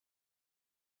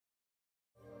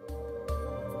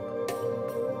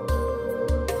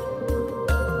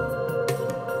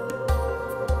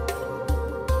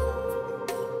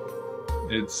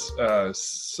It's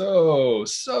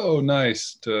so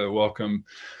nice to welcome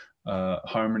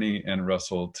Harmony and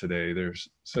Russell today. They're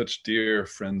such dear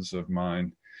friends of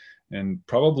mine, and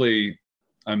probably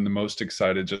I'm the most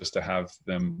excited just to have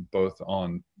them both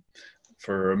on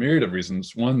for a myriad of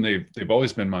reasons. One, they've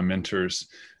always been my mentors.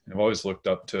 I've always looked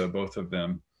up to both of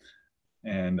them.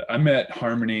 And I met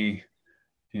Harmony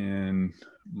in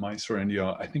Mysore,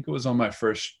 India. I think it was on my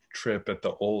first trip at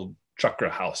the old Chakra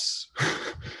house.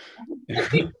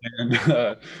 And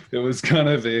it was kind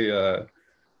of a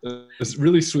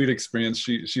really sweet experience.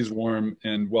 She's warm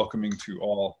and welcoming to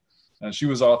all. She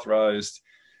was authorized,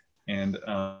 and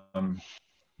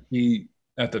he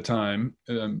at the time,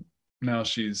 now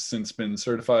she's since been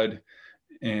certified,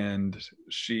 and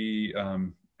she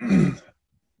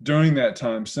during that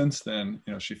time since then,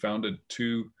 she founded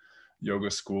 2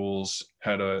 yoga schools,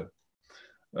 had a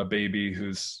baby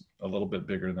who's a little bit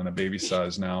bigger than a baby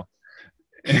size now,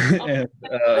 and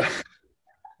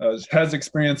has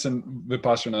experience in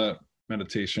Vipassana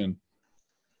meditation,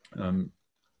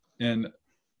 and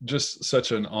just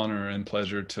such an honor and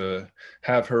pleasure to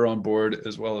have her on board,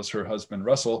 as well as her husband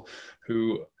Russell,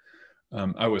 who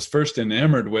I was first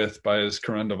enamored with by his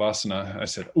Karandavasana. I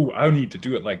said, "Oh, I need to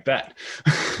do it like that,"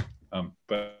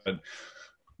 but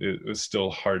it was still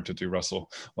hard to do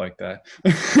Russell like that.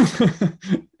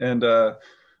 And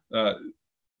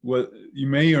what you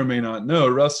may or may not know,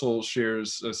 Russell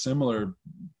shares a similar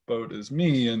boat as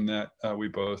me in that we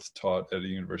both taught at a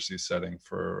university setting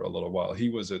for a little while. He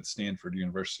was at Stanford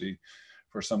University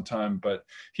for some time, but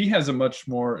he has a much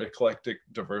more eclectic,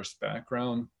 diverse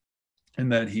background in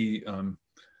that he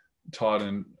taught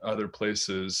in other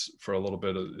places for a little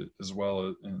bit as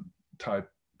well, in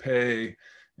Taipei,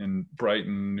 in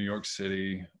Brighton, New York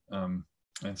City, and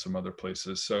some other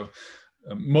places. So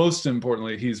most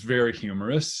importantly, he's very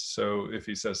humorous. So if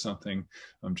he says something,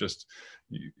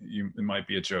 it might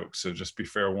be a joke. So just be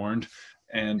fair warned.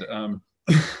 And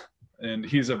and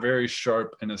he's a very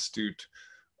sharp and astute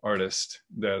artist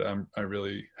that I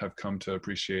really have come to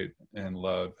appreciate and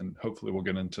love. And hopefully we'll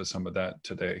get into some of that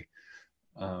today.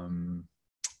 All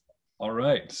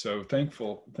right. So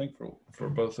thankful for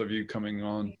both of you coming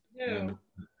on and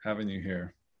having you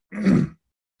here.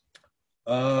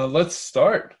 Let's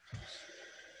start.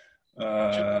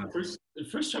 The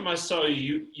first time I saw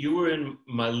you, you were in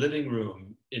my living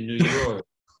room in New York,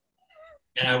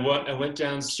 and I went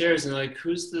downstairs and like,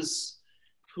 who's this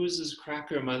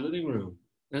cracker in my living room?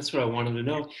 That's what I wanted to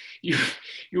know. You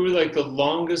were like the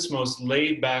longest, most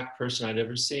laid back person I'd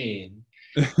ever seen,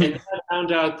 and then I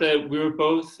found out that we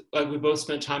both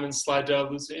spent time in Slidell,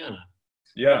 Louisiana.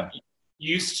 Yeah,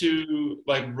 You used to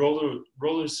like roller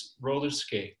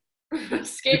skate,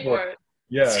 skateboard.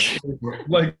 Yeah,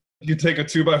 like. You take a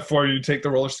 2x4, you take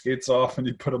the roller skates off, and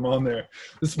you put them on there.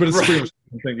 It's pretty right.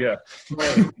 Thing, yeah.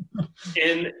 Right.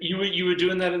 And you were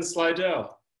doing that in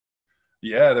Slidell.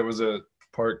 Yeah, there was a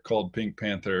park called Pink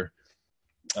Panther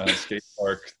skate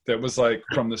park that was like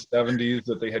from the 70s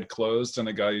that they had closed, and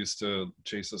a guy used to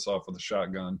chase us off with a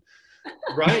shotgun.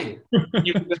 Right.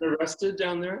 You got arrested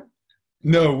down there?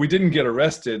 No, we didn't get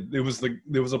arrested. There was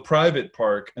a private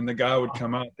park, and the guy would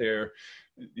come out there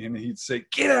and he'd say,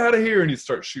 "Get out of here," and he'd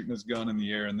start shooting his gun in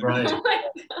the air. And then right.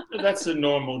 That's a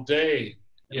normal day.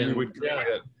 We would go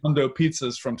get Mundo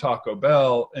pizzas from Taco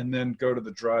Bell and then go to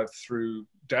the drive-through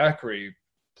daiquiri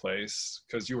place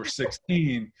because you were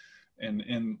 16, and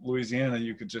in Louisiana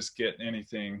you could just get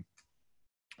anything.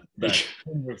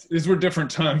 These were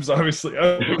different times, obviously.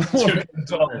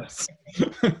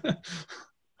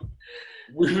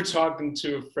 We were talking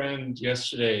to a friend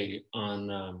yesterday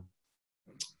on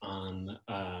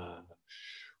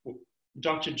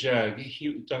Dr. Jug.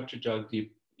 Dr.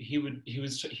 Jugdeep.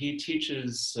 He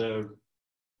teaches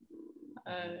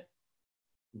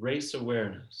race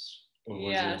awareness.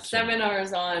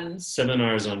 Seminars on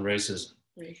racism.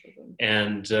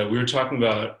 And we were talking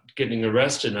about getting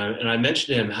arrested, and I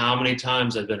mentioned to him how many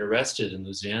times I've been arrested in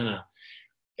Louisiana,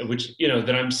 which,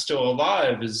 that I'm still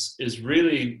alive is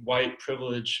really white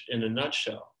privilege in a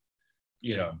nutshell.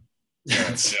 Yeah.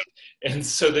 And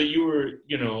so that you were,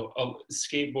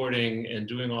 skateboarding and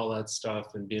doing all that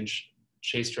stuff and being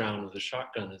chased around with a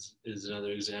shotgun is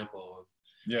another example of.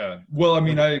 Yeah. Well, I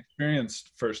mean, I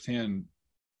experienced firsthand,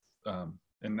 and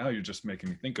now you're just making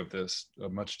me think of this, a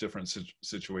much different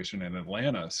situation in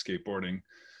Atlanta skateboarding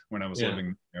when I was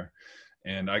living there.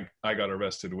 And I got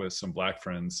arrested with some black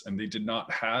friends, and they did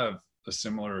not have a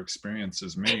similar experience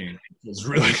as me. It was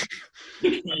really,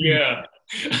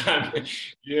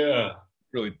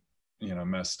 really,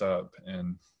 messed up.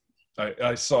 And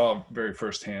I saw very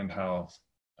firsthand how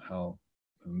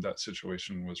that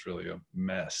situation was really a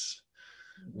mess.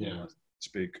 Yeah.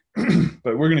 Speak.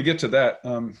 But we're going to get to that.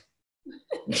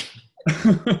 Is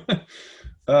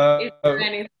there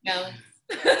anything else?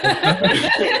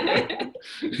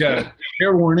 Yeah,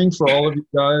 fair warning for all of you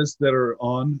guys that are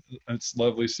on. It's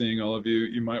lovely seeing all of you.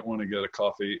 You might want to get a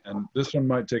coffee, and this one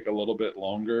might take a little bit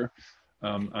longer.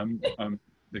 I'm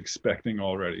expecting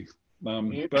already,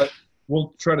 but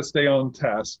we'll try to stay on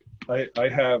task. I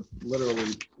have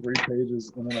literally 3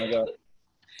 pages, and then I got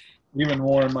even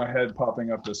more in my head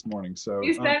popping up this morning. So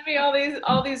you sent me all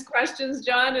these questions,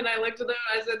 John, and I looked at them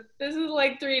and I said, this is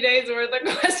like 3 days worth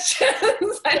of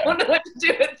questions. I don't know what to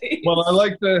do with these. well, I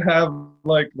like to have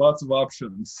like lots of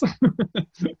options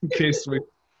in case we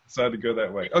decide to go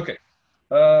that way. Okay,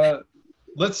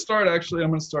 let's start. Actually, I'm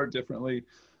going to start differently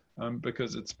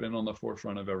because it's been on the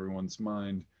forefront of everyone's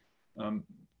mind.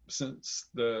 Since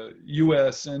the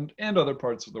US and other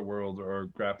parts of the world are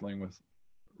grappling with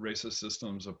racist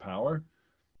systems of power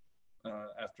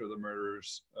after the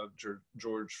murders of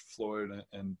George Floyd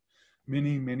and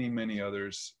many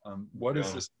others. What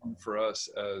is this for us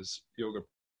as yoga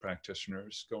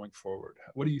practitioners going forward?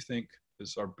 What do you think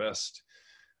is our best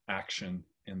action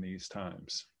in these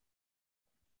times?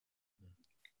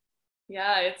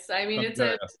 Yeah, it's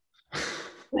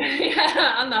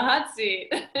yeah, on the hot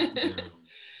seat.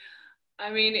 I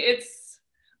mean,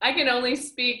 I can only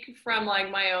speak from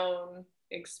like my own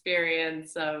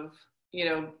experience of,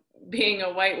 being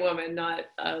a white woman, not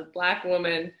a Black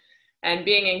woman, and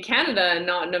being in Canada and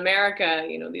not in America.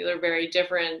 These are very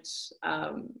different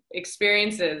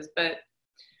experiences. But,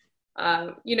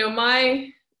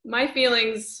 my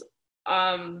feelings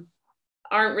aren't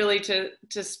really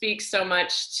to speak so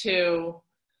much to,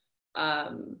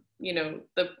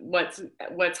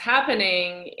 what's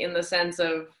happening, in the sense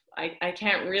of I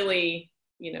can't really,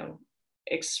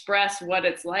 express what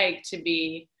it's like to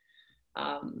be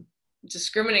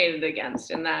discriminated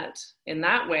against in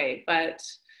that way. But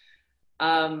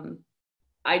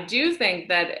I do think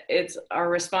that it's our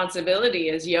responsibility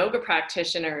as yoga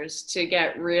practitioners to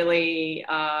get really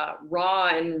raw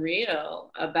and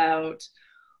real about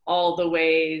all the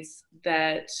ways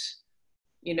that,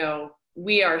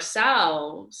 we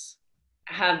ourselves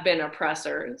have been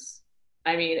oppressors.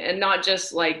 I mean, and not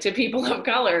just like to people of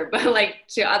color, but like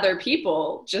to other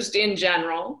people just in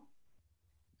general,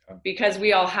 because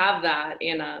we all have that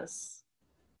in us,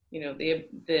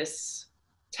 this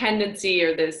tendency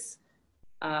or this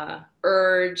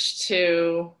urge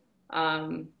to,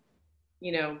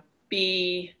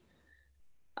 be,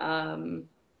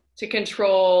 to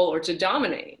control or to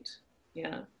dominate.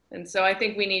 Yeah. And so I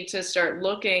think we need to start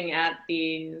looking at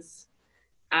these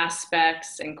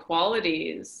aspects and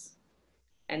qualities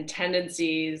and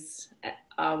tendencies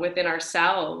within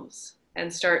ourselves,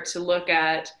 and start to look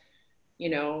at,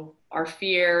 our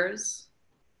fears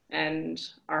and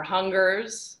our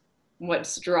hungers,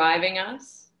 what's driving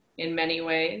us in many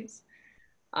ways.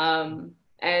 And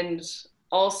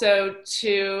also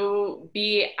to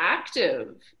be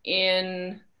active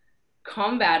in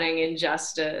combating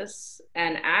injustice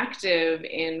and active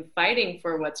in fighting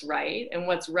for what's right. And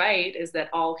what's right is that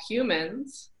all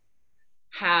humans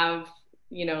have,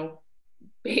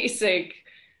 basic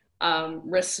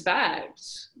respect,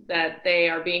 that they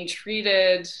are being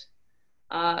treated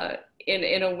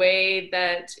in a way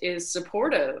that is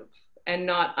supportive and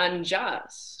not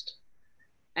unjust.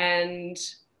 And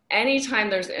anytime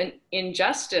there's an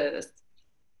injustice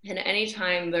and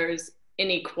anytime there's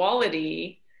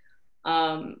inequality,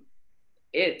 and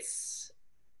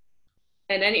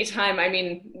anytime, I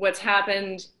mean, what's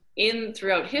happened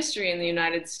throughout history in the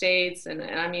United States and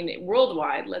I mean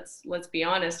worldwide, let's be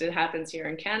honest, it happens here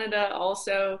in Canada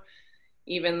also,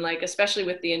 even like especially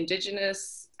with the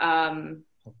Indigenous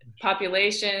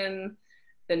population,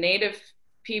 the Native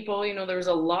people, there was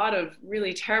a lot of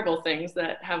really terrible things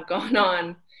that have gone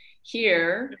on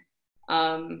here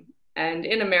and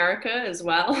in America as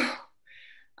well.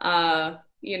 And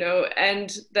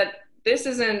that this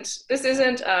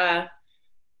isn't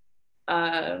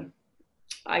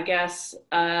I guess,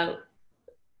 an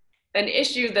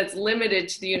issue that's limited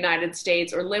to the United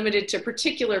States or limited to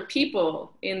particular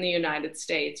people in the United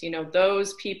States.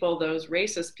 Those people, those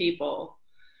racist people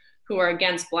who are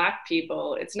against Black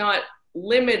people, it's not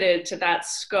limited to that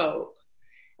scope,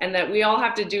 and that we all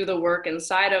have to do the work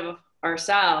inside of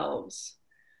ourselves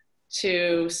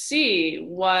to see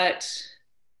what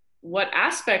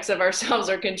aspects of ourselves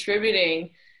are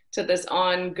contributing to this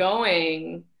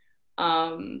ongoing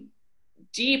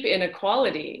deep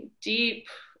inequality, deep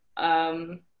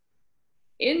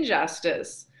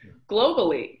injustice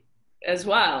globally as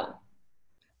well.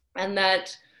 And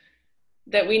that,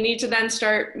 that we need to then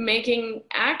start making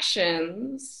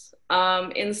actions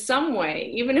in some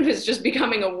way, even if it's just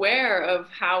becoming aware of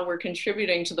how we're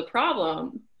contributing to the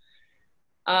problem.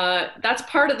 That's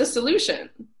part of the solution.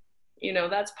 You know,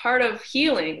 that's part of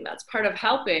healing. That's part of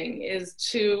helping, is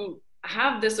to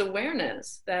have this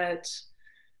awareness that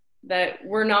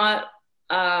we're not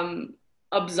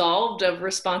absolved of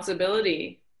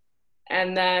responsibility,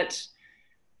 and that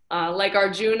like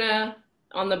Arjuna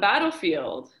on the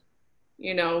battlefield,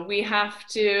 you know, we have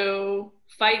to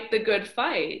fight the good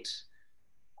fight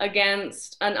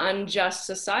against an unjust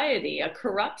society, a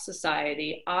corrupt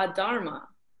society, adharma.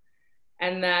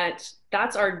 And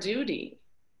that's our duty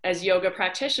as yoga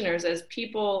practitioners, as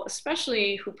people,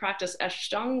 especially who practice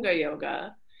Ashtanga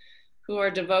yoga, who are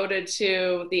devoted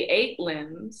to the 8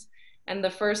 limbs, and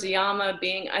the first yama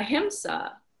being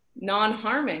ahimsa,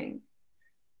 non-harming.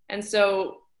 And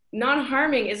so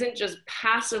non-harming isn't just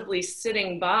passively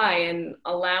sitting by and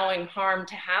allowing harm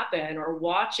to happen or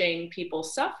watching people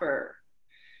suffer.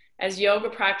 As yoga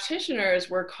practitioners,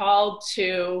 we're called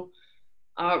to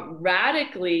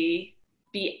radically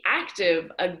be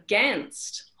active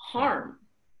against harm.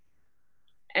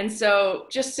 And so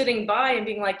just sitting by and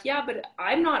being like, yeah, but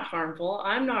I'm not harmful,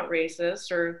 I'm not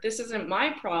racist, or this isn't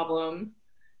my problem.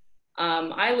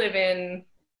 I live in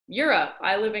Europe,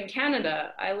 I live in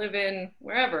Canada, I live in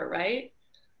wherever, right?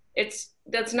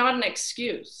 That's not an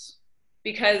excuse,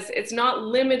 because it's not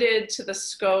limited to the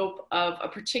scope of a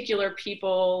particular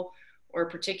people or a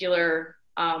particular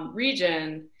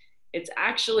region. It's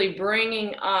actually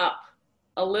bringing up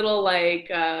a little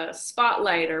like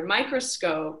spotlight or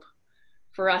microscope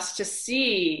for us to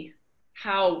see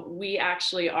how we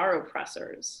actually are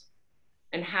oppressors,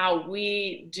 and how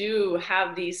we do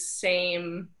have these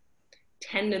same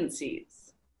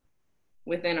tendencies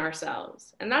within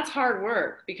ourselves. And that's hard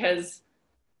work, because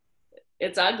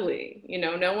it's ugly. You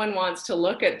know, no one wants to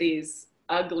look at these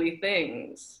ugly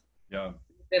things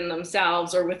within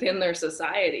themselves or within their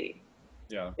society.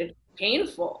 Yeah. It's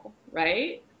painful,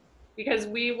 right? Because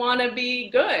we want to be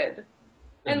good.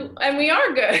 And we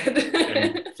are good.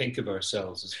 And think of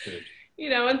ourselves as good.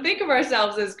 You know, and think of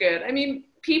ourselves as good. I mean,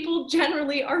 people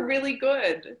generally are really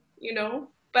good, you know,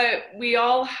 but we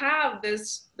all have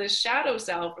this shadow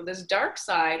self, or this dark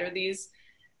side, or these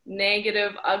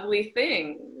negative, ugly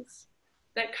things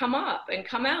that come up and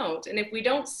come out. And if we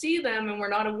don't see them and we're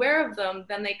not aware of them,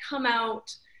 then they come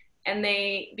out and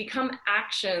they become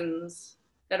actions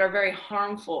that are very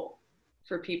harmful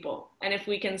for people. And if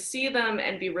we can see them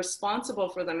and be responsible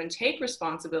for them and take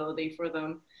responsibility for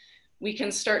them, we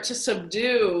can start to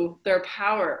subdue their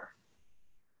power,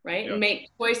 right? Yep. And make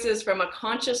choices from a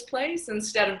conscious place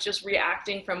instead of just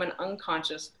reacting from an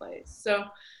unconscious place. So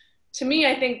to me,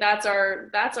 I think that's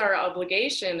our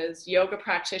obligation as yoga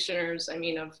practitioners, I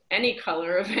mean, of any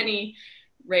color, of any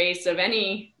race, of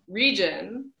any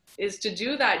region, is to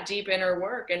do that deep inner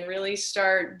work and really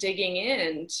start digging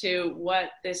into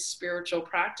what this spiritual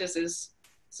practice is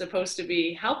supposed to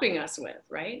be helping us with,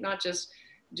 right? Not just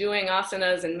doing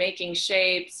asanas and making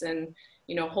shapes and,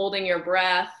 you know, holding your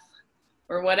breath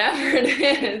or whatever it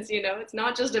is. You know, it's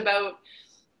not just about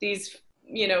these,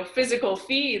 you know, physical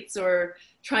feats or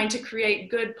trying to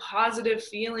create good positive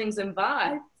feelings and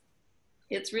vibes.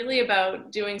 It's really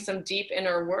about doing some deep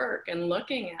inner work and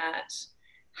looking at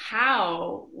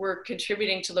how we're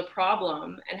contributing to the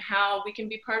problem and how we can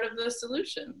be part of the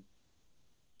solution.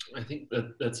 I think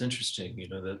that's interesting. You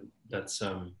know, that's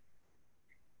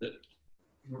that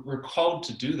we're called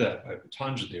to do that by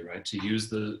Patanjali, right? To use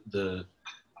the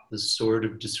sword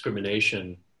of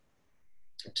discrimination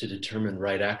to determine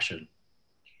right action.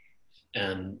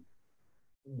 And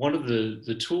one of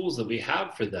the tools that we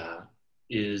have for that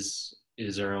is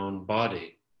our own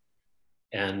body.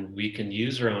 And we can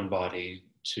use our own body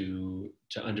to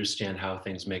understand how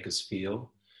things make us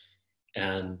feel,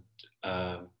 and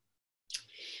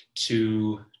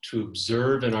to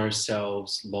observe in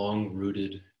ourselves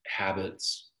long-rooted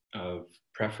habits of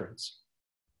preference.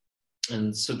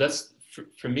 And so that's,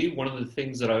 for me, one of the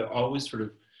things that I always sort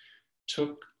of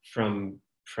took from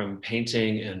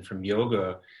painting and from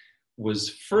yoga was,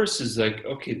 first is like,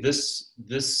 okay, this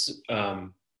Maya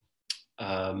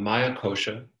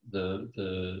kosha,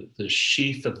 the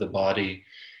sheath of the body,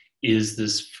 is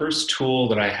this first tool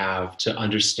that I have to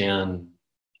understand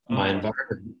my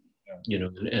environment, you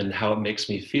know, and how it makes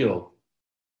me feel.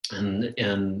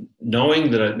 And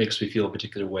knowing that it makes me feel a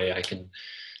particular way, I can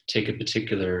take a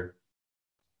particular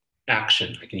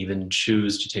action. I can even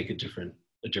choose to take a different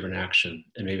action.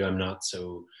 And maybe I'm not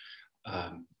so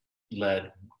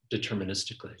led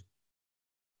deterministically.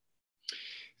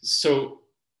 So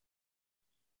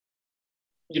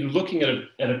looking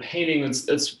at a painting,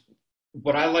 that's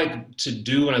what I like to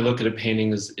do when I look at a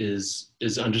painting is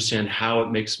understand how it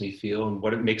makes me feel and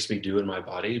what it makes me do in my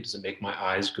body. Does it make my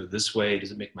eyes go this way?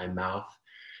 Does it make my mouth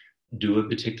do a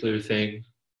particular thing?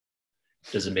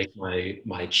 Does it make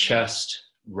my chest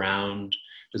round?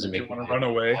 Does it make you want to run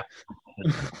away?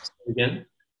 Again?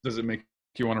 Does it make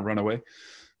you want to run away?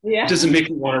 Yeah. Does it make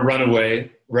you want to run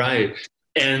away? Right.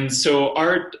 And so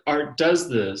art does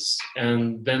this,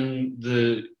 and then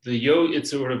the yoga, it's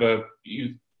sort of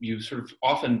you sort of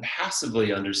often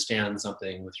passively understand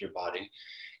something with your body.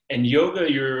 And yoga,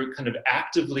 you're kind of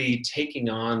actively taking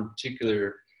on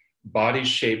particular body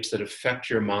shapes that affect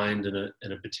your mind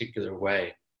in a particular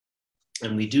way.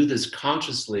 And we do this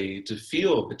consciously to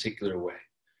feel a particular way,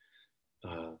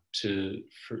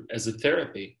 as a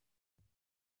therapy.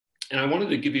 And I wanted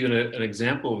to give you an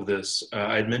example of this.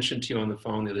 I had mentioned to you on the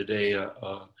phone the other day, an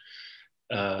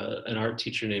art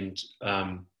teacher named,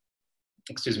 an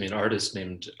artist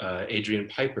named Adrian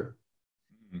Piper,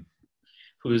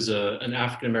 who is an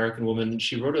African-American woman.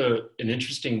 She wrote an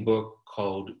interesting book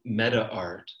called Meta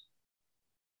Art,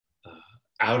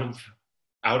 Out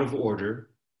of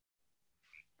Order,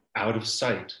 Out of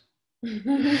Sight.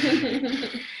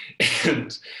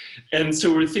 and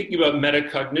so we're thinking about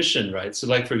metacognition, right? So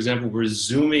like, for example, we're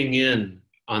zooming in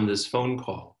on this phone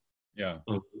call,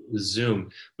 on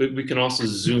Zoom, but we can also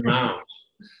zoom out.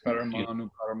 Very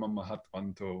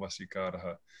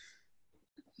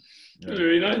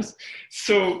nice.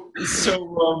 So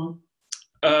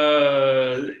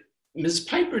Ms.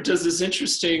 Piper does this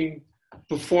interesting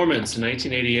performance in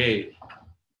 1988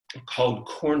 called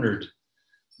Cornered,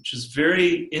 which is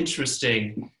very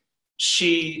interesting.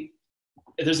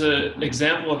 There's an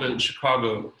example of it in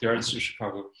Chicago, the Arts of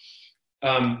Chicago,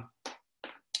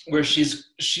 where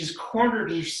she's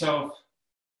cornered herself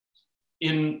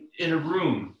in a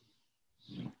room.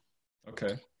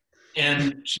 Okay.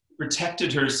 And she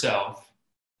protected herself,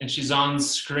 and she's on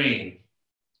screen.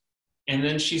 And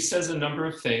then she says a number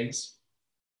of things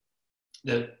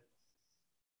that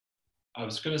I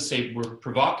was going to say were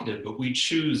provocative, but we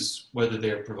choose whether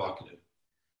they're provocative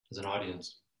as an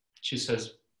audience. She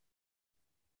says,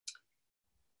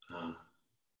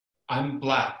 I'm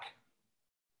Black.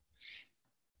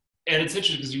 And it's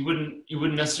interesting because you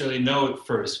wouldn't necessarily know at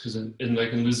first, because in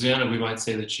Louisiana, we might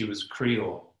say that she was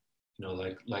Creole,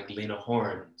 like Lena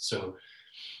Horne. So,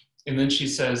 and then she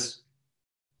says,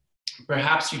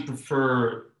 perhaps you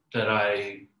prefer that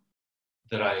I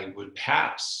would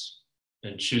pass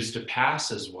and choose to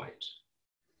pass as white.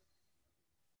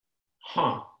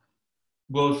 Huh.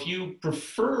 Well, if you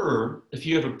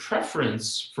have a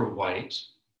preference for white,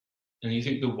 and you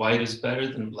think the white is better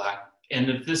than Black, and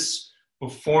if this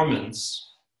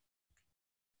performance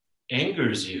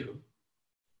angers you,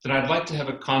 then I'd like to have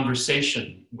a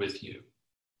conversation with you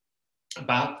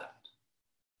about that.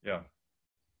 Yeah.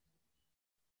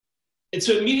 And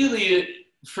so immediately,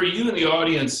 for you in the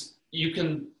audience, you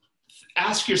can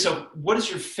ask yourself, what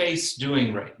is your face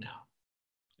doing right now?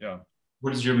 Yeah.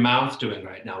 What is your mouth doing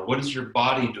right now? What is your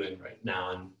body doing right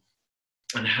now?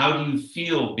 And how do you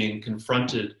feel being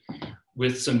confronted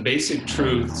with some basic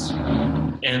truths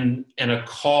and a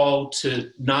call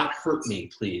to not hurt me,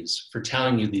 please, for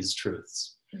telling you these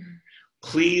truths.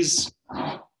 Please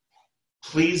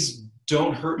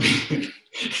don't hurt me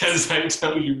as I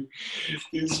tell you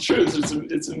these truths.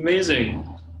 It's amazing.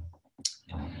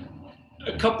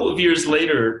 A couple of years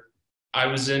later, I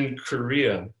was in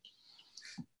Korea,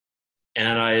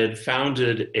 and I had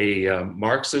founded a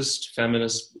Marxist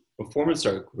feminist performance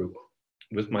art group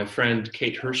with my friend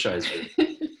Kate Hershiser.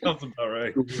 Sounds about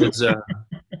right.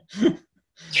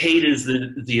 Kate is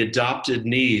the adopted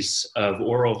niece of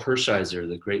Oral Hershiser,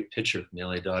 the great pitcher from the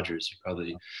LA Dodgers. You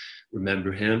probably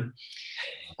remember him.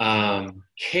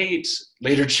 Kate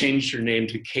later changed her name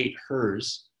to Kate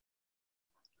Hers.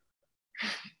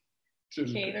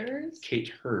 Kate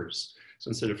Hers. So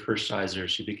instead of Hershiser,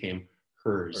 she became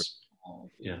Hers.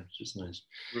 Yeah, just nice.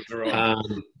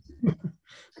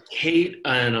 Kate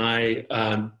and I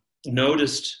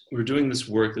noticed we were doing this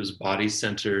work that was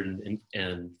body-centered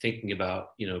and thinking about,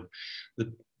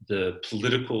 the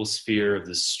political sphere of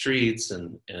the streets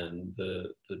and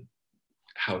the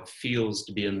how it feels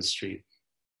to be in the street.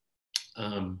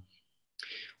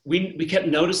 We kept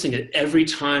noticing it every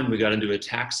time we got into a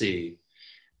taxi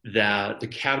that the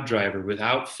cab driver,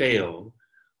 without fail,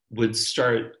 would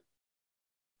start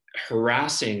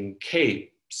harassing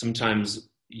Kate, sometimes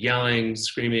yelling,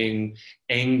 screaming,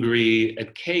 angry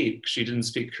at Kate. She didn't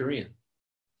speak Korean.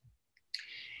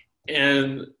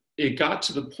 And it got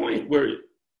to the point where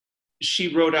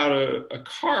she wrote out a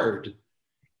card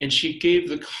And she gave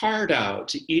the card out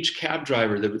to each cab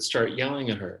driver that would start yelling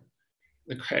at her.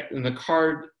 And the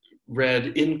card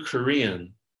read in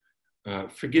Korean,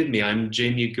 "Forgive me, I'm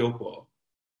Jamie Gilpo.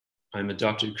 I'm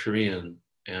adopted Korean,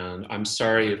 and I'm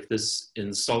sorry if this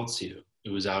insults you. It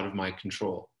was out of my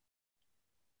control."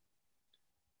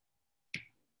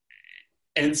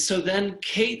 And so then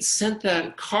Kate sent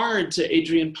that card to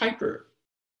Adrian Piper.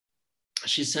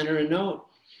 She sent her a note.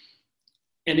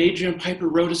 And Adrian Piper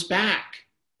wrote us back.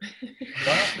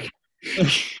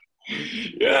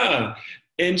 Yeah.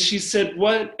 And she said,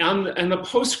 what, on the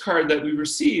postcard that we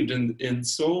received in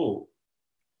Seoul,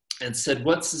 and said,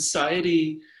 what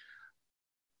society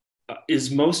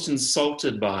is most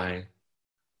insulted by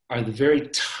are the very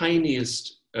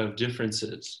tiniest of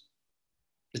differences,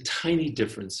 the tiny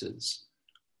differences.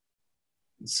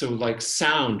 So like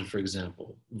sound, for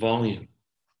example, volume.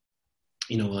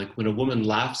 You know, like when a woman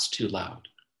laughs too loud,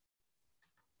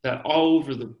 that all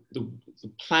over the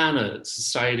planet,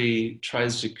 society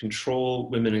tries to control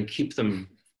women and keep them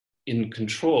in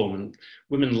control. When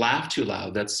women laugh too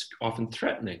loud, that's often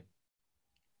threatening.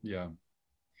 Yeah.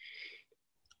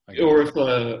 Or if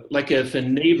a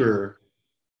neighbor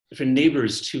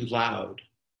is too loud,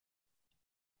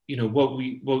 you know, what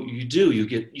you do, you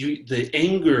get the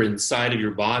anger inside of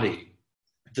your body,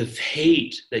 the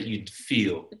hate that you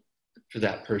feel for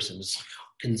that person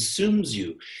consumes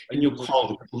you, and you'll call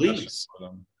the police.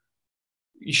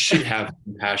 You should have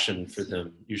compassion for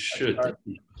them. You should.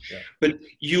 Yeah. But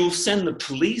you'll send the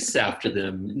police after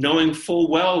them, knowing full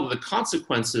well the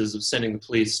consequences of sending the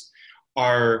police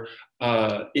are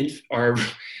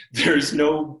there's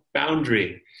no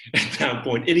boundary at that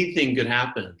point. Anything could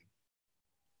happen.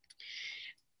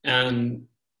 And,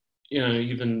 you know,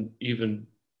 even,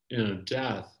 you know,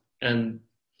 death. And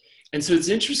so it's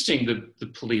interesting that the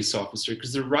police officer,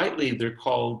 because they're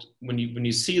called, when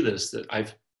you see this,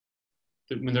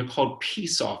 when they're called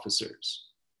peace officers,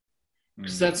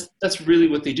 because that's really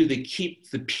what they do. They keep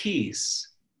the peace.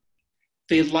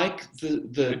 They like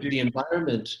the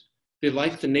environment. They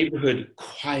like the neighborhood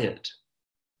quiet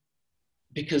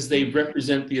because they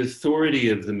represent the authority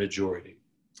of the majority.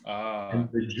 And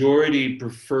the majority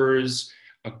prefers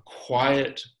a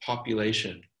quiet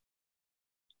population.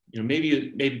 You know,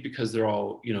 maybe because they're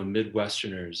all, you know,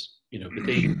 Midwesterners, you know, but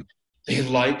they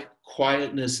like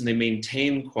quietness and they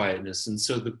maintain quietness. And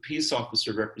so the peace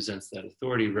officer represents that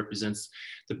authority, represents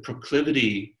the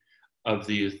proclivity of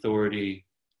the authority.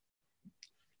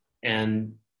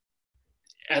 And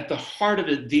at the heart of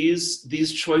it,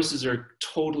 these choices are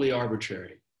totally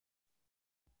arbitrary.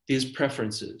 These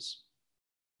preferences,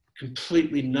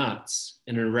 completely nuts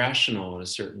and irrational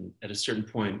at a certain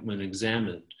point when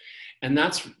examined. And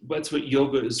that's what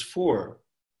yoga is for.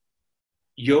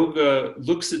 Yoga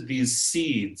looks at these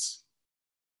seeds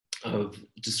of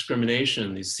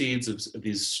discrimination, these seeds of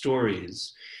these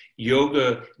stories.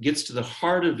 Yoga gets to the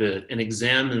heart of it and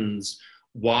examines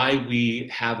why we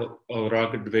have a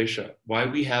raga dvesha, why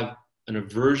we have an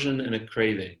aversion and a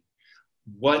craving.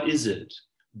 What is it?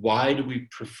 Why do we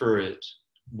prefer it?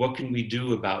 What can we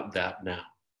do about that now?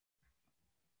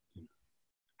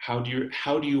 How do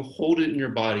you hold it in your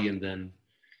body and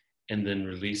then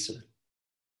release it?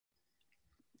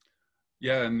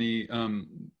 Yeah, and the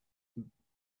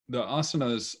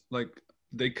asanas, like,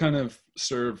 they kind of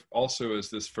serve also as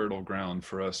this fertile ground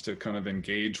for us to kind of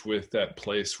engage with that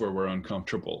place where we're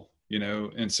uncomfortable, you know.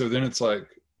 And so then it's like,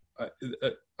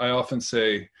 I often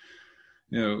say,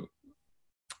 you know,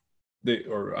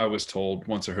 I was told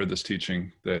once, I heard this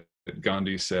teaching that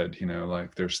Gandhi said, you know,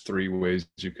 like, there's 3 ways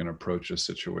you can approach a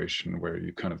situation where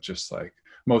you kind of just, like,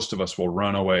 most of us will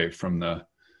run away from the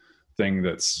thing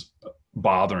that's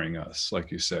bothering us,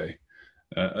 like you say.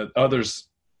 Others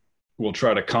will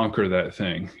try to conquer that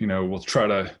thing, you know, we'll try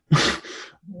to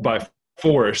by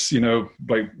force, you know,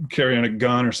 by carrying a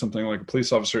gun or something, like a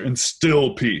police officer,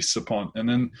 instill peace upon. And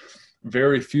then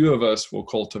very few of us will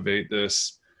cultivate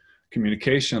this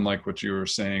communication, like what you were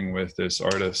saying with this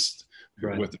artist,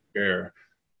 right, with the chair.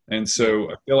 And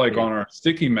so I feel like on our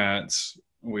sticky mats,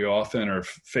 we often are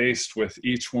faced with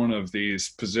each one of these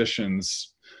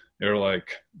positions.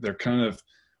 They're kind of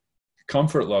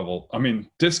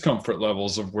discomfort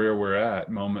levels of where we're at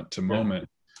moment to moment.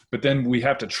 But then we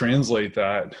have to translate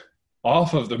that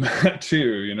off of the mat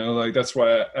too, you know, like, that's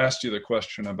why I asked you the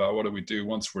question about what do we do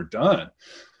once we're done,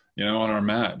 you know, on our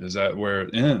mat. Is that where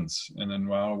it ends? And then,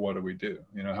 well, what do we do?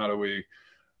 You know, how do we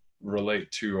relate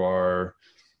to our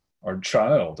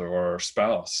child or our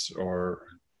spouse or,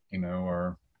 you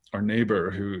know, our neighbor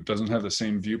who doesn't have the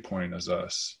same viewpoint as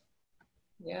us?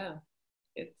 Yeah,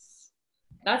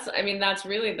 that's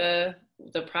really the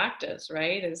practice,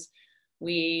 right? Is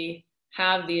we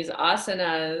have these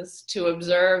asanas to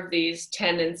observe these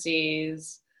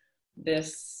tendencies,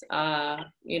 this,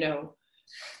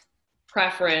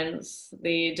 preference,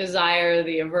 the desire,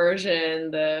 the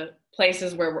aversion, the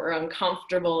places where we're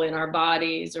uncomfortable in our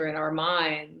bodies or in our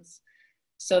minds,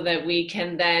 so that we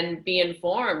can then be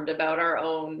informed about our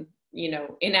own,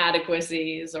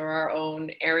 inadequacies or our own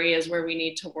areas where we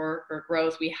need to work or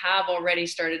growth. We have already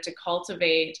started to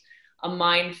cultivate a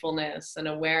mindfulness and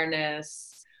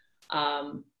awareness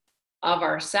of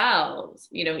ourselves,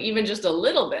 even just a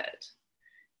little bit,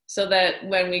 so that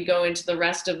when we go into the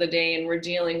rest of the day and we're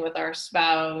dealing with our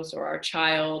spouse or our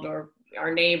child or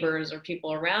our neighbors or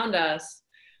people around us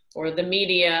or the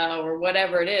media or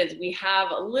whatever it is, we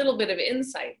have a little bit of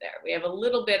insight there. We have a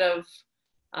little bit of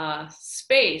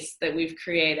space that we've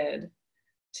created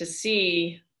to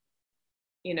see,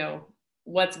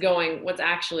 what's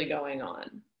actually going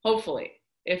on. Hopefully,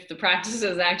 if the practice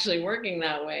is actually working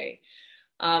that way.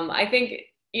 I think,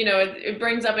 it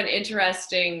brings up an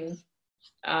interesting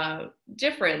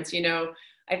difference.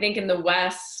 I think in the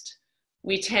West,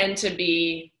 we tend to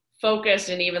be focused,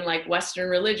 and even like Western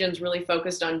religions really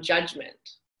focused on judgment.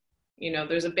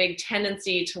 There's a big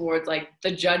tendency towards like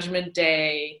the judgment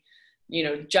day,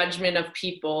 judgment of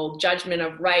people, judgment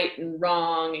of right and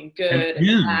wrong and good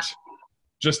and bad.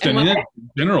 Just an end in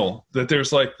general, that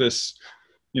there's like this,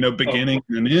 beginning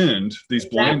and an end, these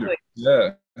blinders.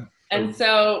 Yeah. And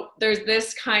so there's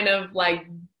this kind of like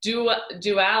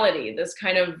duality, this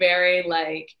kind of very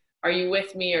like, are you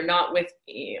with me or not with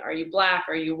me? Are you black?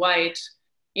 Are you white?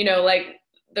 Like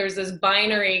there's this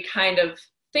binary kind of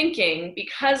thinking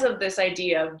because of this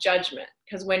idea of judgment.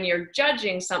 Because when you're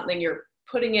judging something, you're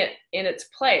putting it in its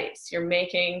place. You're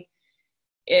making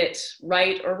it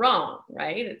right or wrong,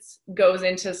 right? It goes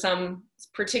into some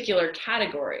particular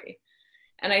category.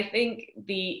 And I think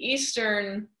the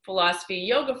Eastern philosophy,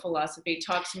 yoga philosophy,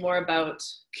 talks more about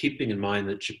keeping in mind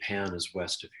that Japan is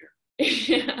west of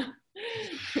here. Yeah.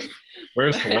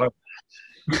 Where's the love?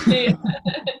 Yeah.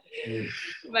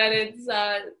 But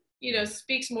it's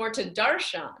speaks more to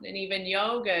darshan, and even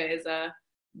yoga is a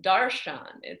darshan.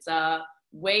 It's a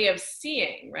way of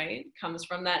seeing, right? Comes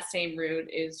from that same root,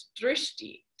 is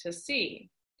drishti, to see.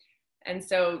 And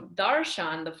so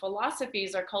darshan, the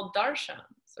philosophies are called darshans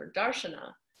or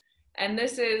darshana. And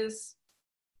this is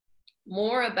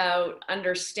more about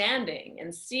understanding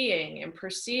and seeing and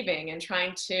perceiving and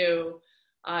trying to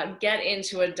get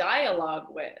into a dialogue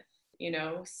with,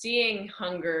 seeing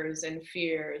hungers and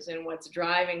fears and what's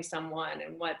driving someone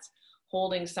and what's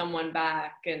holding someone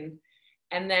back, and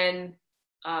then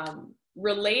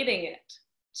relating it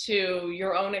to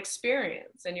your own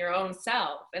experience and your own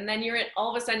self. And then you're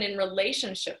all of a sudden in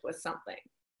relationship with something,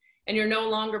 and you're no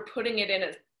longer putting it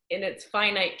in its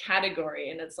finite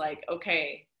category. And it's like,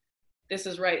 okay, this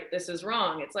is right, this is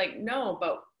wrong. It's like, no,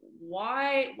 but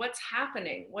why? What's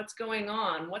happening? What's going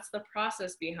on? What's the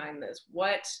process behind this?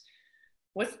 What's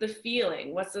the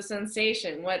feeling? What's the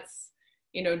sensation? What's,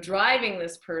 driving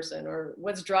this person, or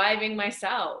what's driving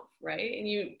myself, right? And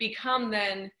you become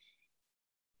then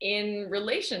in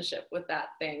relationship with that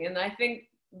thing. And I think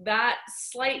that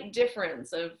slight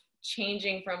difference of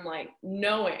changing from like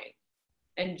knowing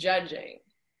and judging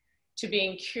to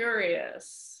being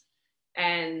curious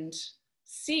and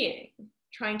seeing,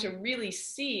 trying to really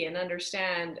see and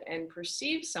understand and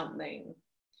perceive something,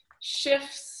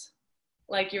 shifts,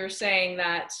 like you were saying,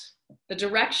 that the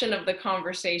direction of the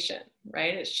conversation,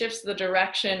 right? It shifts the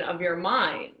direction of your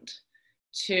mind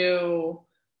to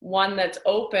one that's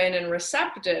open and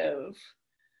receptive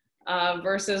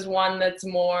versus one that's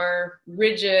more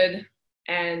rigid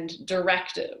and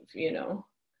directive,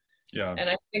 Yeah. And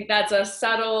I think that's a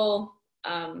subtle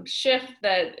shift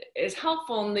that is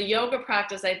helpful. And the yoga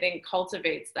practice, I think,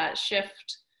 cultivates that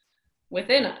shift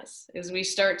within us as we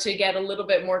start to get a little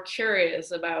bit more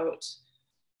curious about,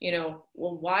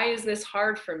 well, why is this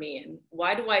hard for me? And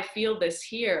why do I feel this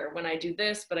here when I do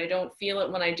this, but I don't feel it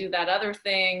when I do that other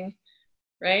thing,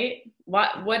 right?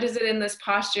 What is it in this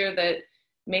posture that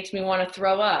makes me want to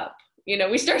throw up?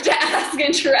 We start to ask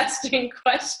interesting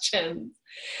questions.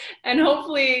 And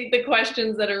hopefully the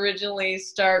questions that originally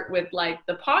start with like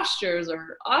the postures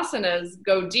or asanas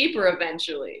go deeper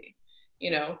eventually.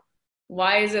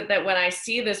 Why is it that when I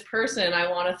see this person, I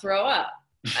want to throw up?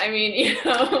 I mean,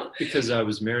 because I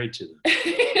was married to them.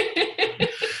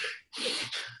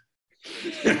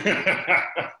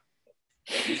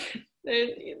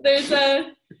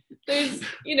 there's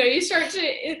you start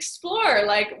to explore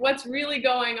like what's really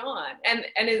going on, and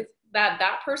is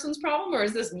that person's problem, or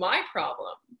is this my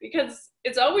problem? Because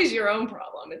it's always your own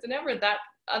problem. It's never that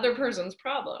other person's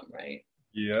problem, right?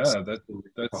 Yeah, that's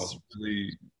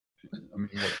really, I mean,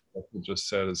 what you just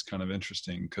said is kind of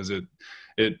interesting, because it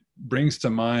brings to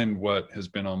mind what has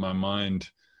been on my mind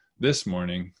this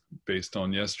morning based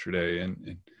on yesterday,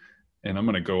 and I'm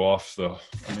going to go off I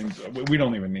mean, we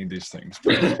don't even need these things,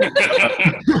 but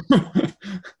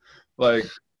like,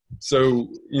 so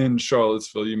in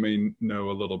Charlottesville, you may know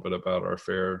a little bit about our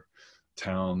fair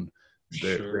town.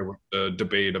 There was a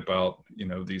debate about,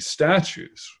 these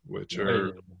statues, which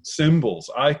are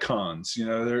symbols, icons.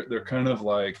 They're kind of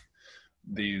like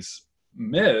these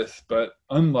myth, but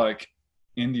unlike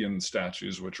Indian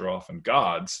statues, which are often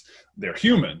gods, they're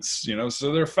humans.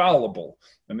 So they're fallible,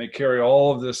 and they carry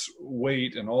all of this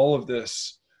weight and all of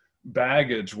this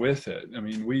baggage with it. I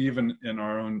mean, we even in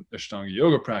our own Ashtanga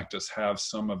yoga practice have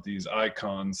some of these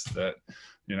icons that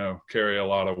carry a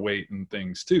lot of weight and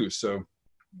things too. So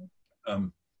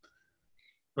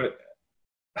but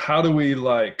how do we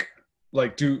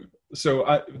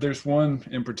there's one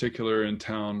in particular in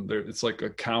town there. It's like a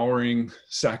cowering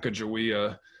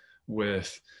Sacagawea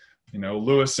with,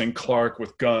 Lewis and Clark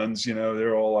with guns,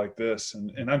 they're all like this.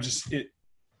 And it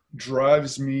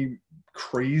drives me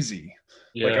crazy.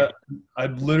 Yeah. Like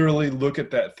I'd literally look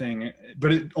at that thing,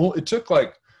 but it took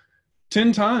like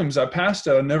 10 times I passed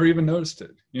it. I never even noticed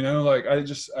it.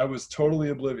 I was totally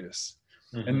oblivious.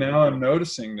 Mm-hmm. And now I'm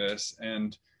noticing this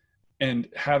and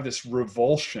have this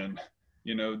revulsion,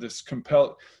 this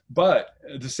but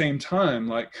at the same time,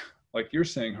 like you're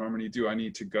saying, Harmony, do I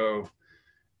need to go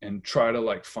and try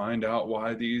to find out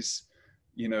why these,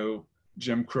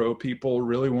 Jim Crow people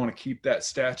really want to keep that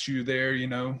statue there,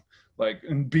 and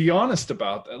be honest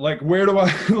about that. Where do I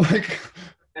how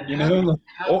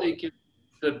they get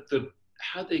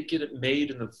how they get it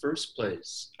made in the first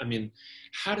place? I mean,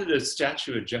 how did a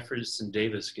statue of Jefferson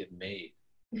Davis get made?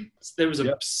 There was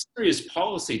a serious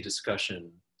policy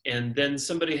discussion, and then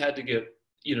somebody had to get,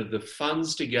 the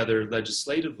funds together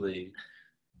legislatively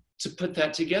to put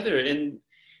that together. And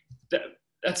there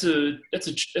are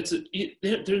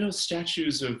no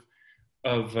statues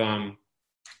of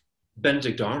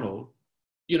Benedict Arnold.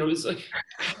 It's like,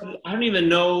 I don't even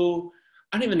know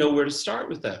where to start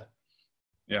with that.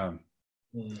 Yeah.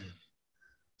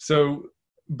 So,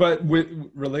 but with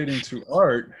relating to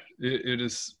art, it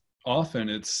is often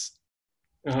it's,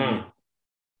 the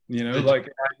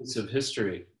practice of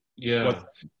history. Yeah.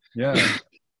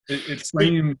 It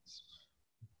seems.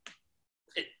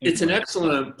 It's an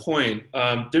excellent point.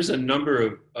 There's a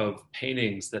number of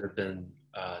paintings that have been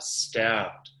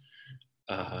stabbed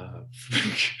for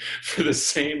the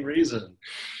same reason.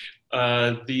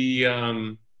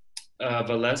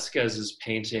 Velasquez's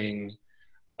painting,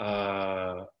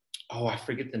 I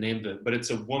forget the name of it, but it's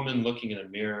a woman looking in a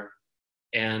mirror,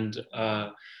 and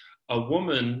a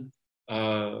woman,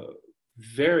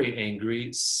 very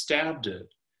angry, stabbed it,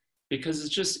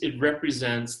 because it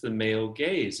represents the male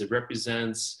gaze. It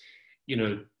represents,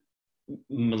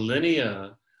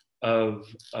 millennia of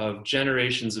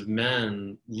generations of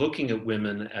men looking at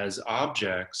women as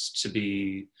objects to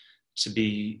be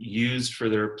used for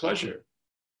their pleasure.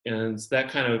 And it's that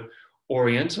kind of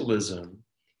Orientalism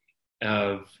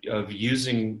of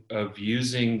using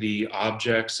the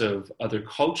objects of other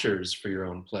cultures for your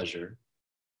own pleasure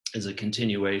as a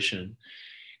continuation.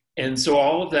 And so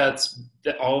all of that's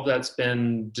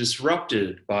been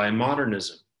disrupted by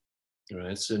modernism.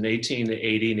 Right? So in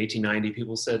 1880 and 1890,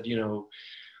 people said,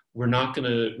 we're not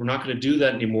gonna do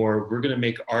that anymore. We're gonna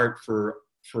make art for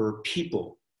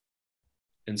people.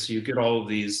 And so you get all of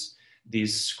these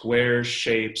square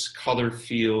shapes, color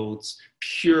fields,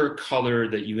 pure color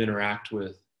that you interact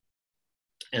with.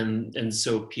 And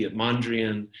so Piet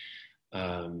Mondrian,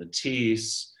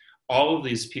 Matisse, all of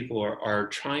these people are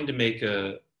trying to make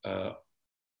a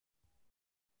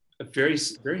very,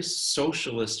 very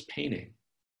socialist painting,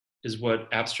 is what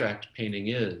abstract painting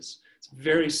is. It's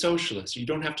very socialist. You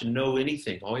don't have to know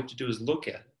anything. All you have to do is look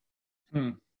at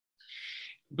it.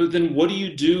 But then what do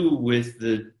you do with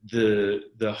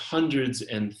the hundreds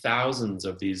and thousands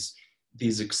of these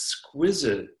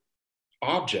exquisite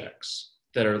objects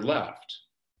that are left?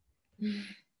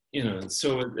 And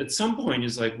so at some point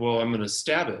it's like, well, I'm going to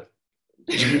stab it.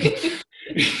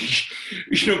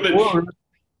 Or,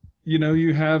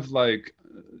 you have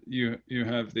you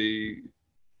have the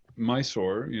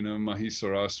Mysore,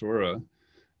 Mahisarasura,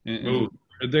 and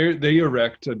they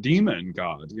erect a demon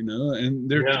god, and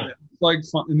they're in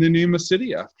the name of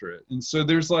city after it. And so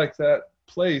there's that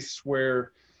place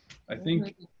where I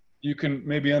think you can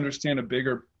maybe understand a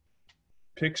bigger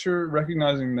picture,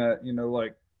 recognizing that,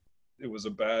 it was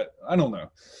I don't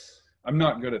know. I'm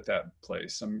not good at that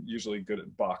place. I'm usually good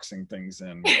at boxing things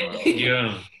in.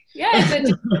 Yeah. Yeah,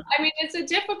 it's a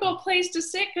difficult place to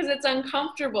sit because it's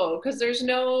uncomfortable, because there's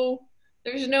no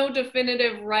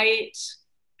definitive right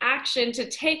action to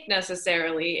take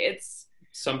necessarily.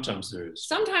 Sometimes there is.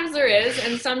 Sometimes there is,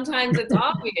 and sometimes it's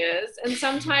obvious, and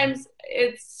sometimes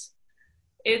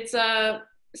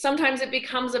sometimes it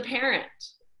becomes apparent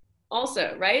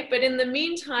also, right? But in the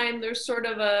meantime, there's sort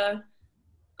of a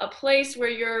place where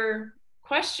you're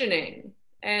questioning,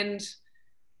 and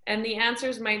the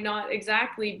answers might not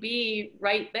exactly be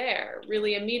right there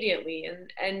really immediately.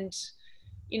 And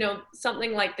you know,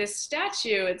 something like this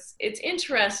statue, it's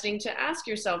interesting to ask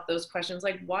yourself those questions,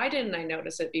 like, why didn't I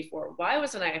notice it before? Why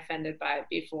wasn't I offended by it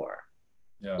before?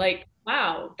 Yeah. Like,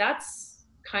 wow, that's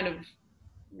kind of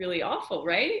really awful,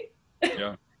 right?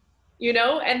 Yeah. You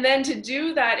know, and then to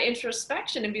do that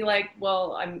introspection and be like,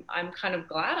 well, I'm kind of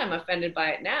glad I'm offended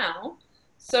by it now.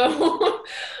 So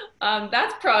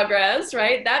that's progress,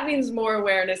 right? That means more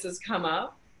awareness has come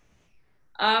up.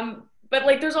 But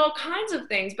like, there's all kinds of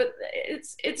things, but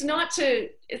it's not to,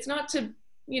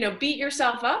 you know, beat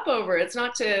yourself up over. It's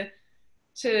not to,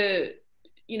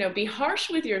 you know, be harsh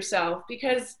with yourself,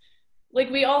 because like,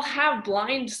 we all have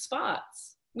blind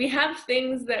spots. We have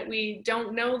things that we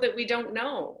don't know that we don't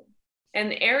know,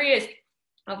 and areas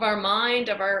of our mind,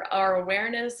 of our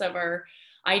awareness, of our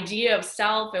idea of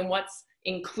self, and what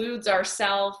includes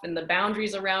ourself and the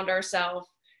boundaries around ourself.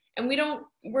 And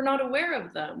we're not aware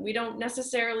of them. We don't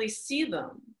necessarily see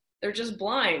them. They're just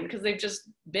blind because they've just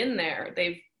been there.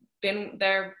 They've been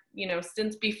there, you know,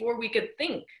 since before we could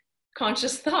think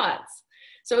conscious thoughts.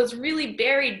 So it's really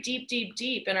buried deep, deep,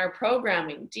 deep in our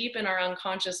programming, deep in our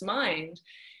unconscious mind.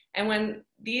 And when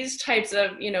these types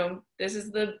of, you know, this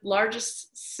is the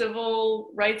largest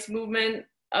civil rights movement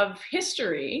of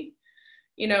history,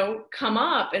 you know, come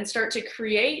up and start to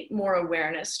create more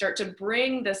awareness, start to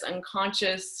bring this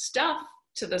unconscious stuff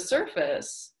to the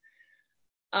surface,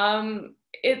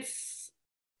 it's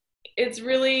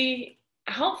really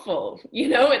helpful. You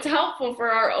know, it's helpful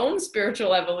for our own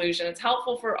spiritual evolution. It's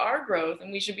helpful for our growth.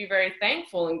 And we should be very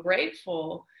thankful and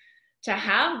grateful to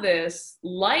have this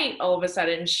light all of a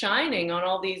sudden shining on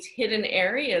all these hidden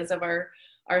areas of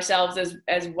ourselves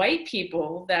as white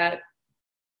people that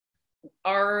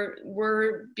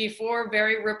were before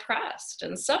very repressed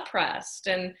and suppressed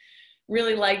and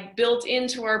really like built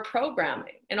into our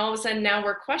programming. And all of a sudden now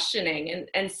we're questioning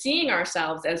and seeing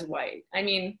ourselves as white. I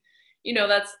mean, you know,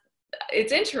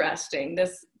 it's interesting.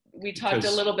 We talked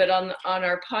a little bit on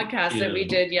our podcast that we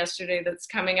did yesterday, that's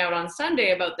coming out on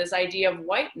Sunday, about this idea of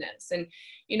whiteness. And,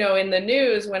 you know, in the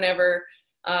news, whenever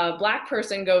a Black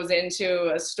person goes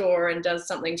into a store and does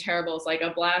something terrible, it's like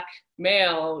a Black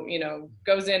male, you know,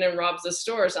 goes in and robs a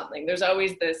store or something, there's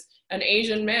always an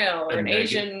Asian male or a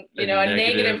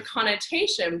negative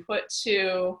connotation put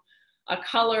to a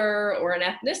color or an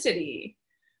ethnicity.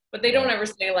 But they don't ever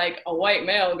say like a white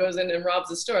male goes in and robs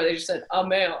a store. They just said a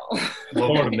male.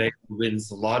 Local male wins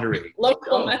the lottery.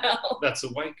 Local male. That's a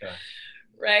white guy.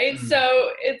 Right? Mm. So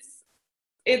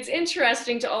it's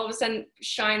interesting to all of a sudden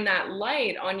shine that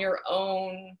light on your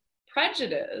own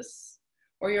prejudice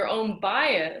or your own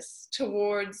bias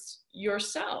towards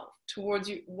yourself, towards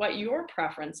what your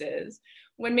preference is,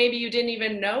 when maybe you didn't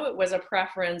even know it was a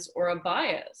preference or a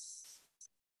bias.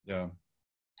 Yeah.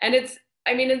 And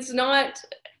it's not,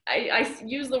 I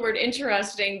use the word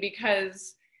interesting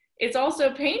because it's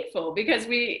also painful, because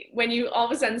when you all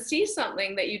of a sudden see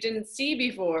something that you didn't see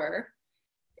before,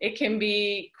 it can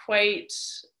be quite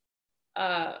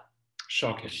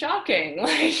shocking.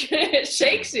 Like, it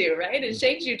shakes you, right? It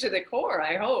shakes you to the core,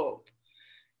 I hope.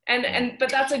 But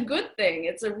that's a good thing.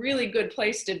 It's a really good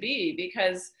place to be,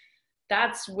 because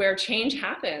that's where change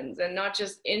happens, and not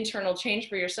just internal change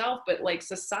for yourself, but like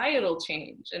societal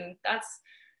change. And that's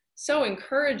so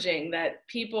encouraging that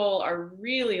people are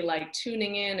really like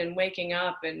tuning in and waking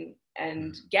up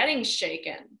and getting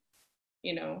shaken,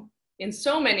 you know, in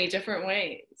so many different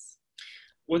ways.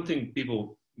 One thing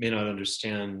people may not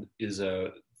understand is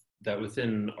that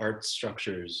within art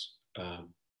structures,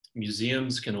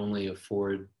 museums can only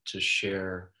afford to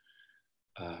share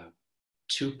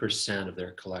 2% of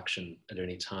their collection at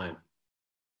any time.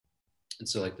 And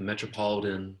so like the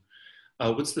Metropolitan,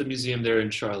 what's the museum there in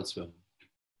Charlottesville?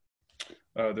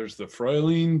 There's the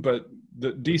Freuling, but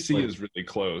the DC is really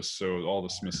close, so all the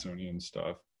Smithsonian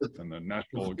stuff and the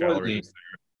National Gallery is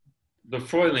there. The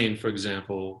Freuling, for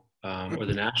example, or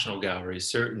the National Gallery,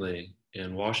 certainly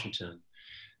in Washington,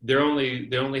 they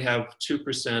only have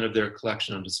 2% of their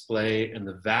collection on display, and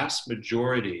the vast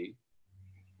majority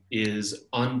is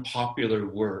unpopular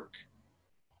work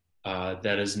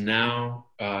that is now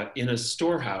in a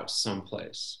storehouse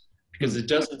someplace because it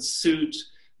doesn't suit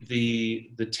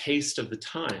the taste of the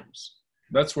times.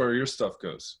 That's where your stuff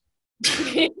goes.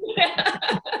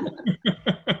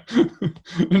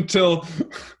 Until a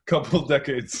couple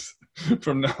decades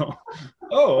from now.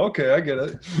 Oh, okay, I get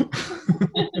it.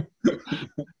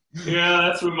 Yeah,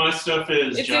 that's where my stuff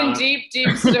is. It's John. in deep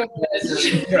storage.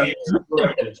 Deep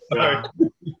storage, John.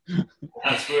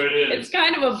 That's where it is. It's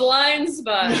kind of a blind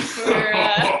spot for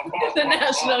the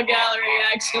National Gallery,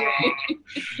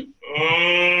 actually.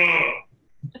 Oh,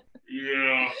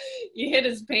 yeah. You hit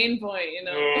his pain point, you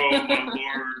know. Oh, my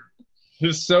Lord.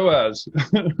 His psoas.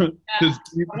 His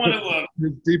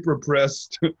deep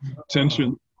repressed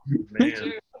tension.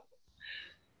 Man.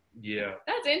 Yeah.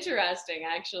 That's interesting,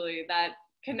 actually, that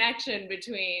connection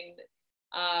between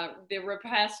the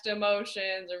repressed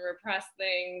emotions or repressed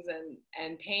things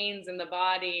and pains in the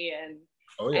body. And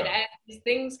as these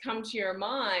things come to your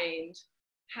mind,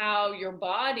 how your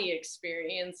body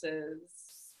experiences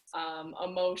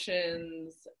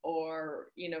emotions or,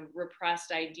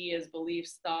 repressed ideas,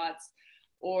 beliefs, thoughts,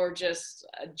 or just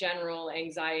general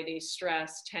anxiety,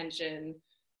 stress, tension,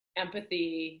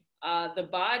 empathy. The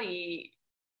body,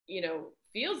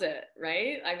 feels it,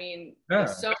 right? I mean,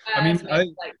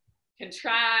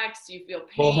 contracts, you feel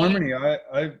pain. Well, Harmony,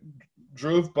 I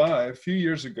drove by a few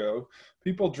years ago,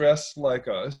 people dressed like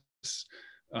us,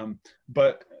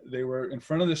 but they were in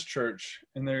front of this church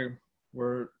and they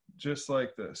were just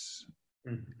like this.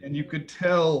 Mm-hmm. And you could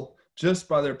tell just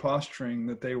by their posturing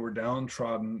that they were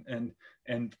downtrodden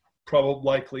and probably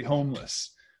likely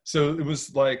homeless. So it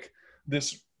was like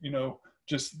this,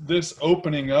 just this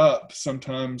opening up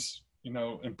sometimes,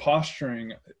 in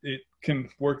posturing, it can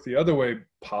work the other way,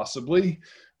 possibly,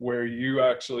 where you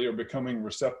actually are becoming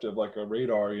receptive, like a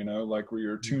radar, like where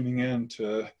you're tuning in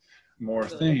to more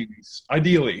things,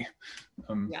 ideally.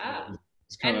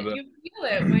 It's kind of you feel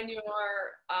it when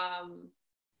you're,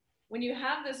 when you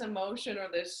have this emotion or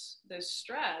this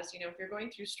stress, if you're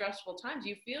going through stressful times,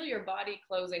 you feel your body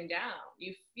closing down.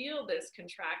 You feel this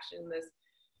contraction, this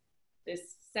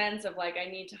sense of like, I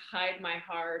need to hide my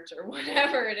heart or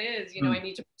whatever it is, I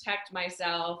need to protect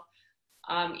myself.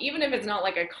 Even if it's not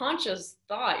like a conscious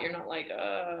thought, you're not like,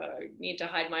 I need to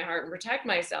hide my heart and protect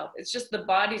myself. It's just the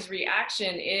body's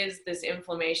reaction is this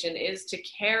inflammation, is to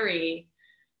carry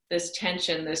this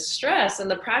tension, this stress. And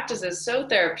the practice is so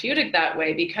therapeutic that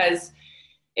way because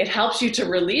it helps you to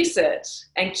release it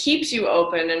and keeps you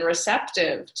open and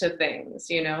receptive to things,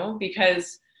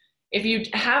 because if you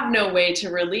have no way to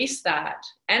release that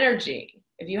energy,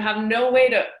 if you have no way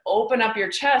to open up your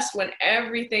chest when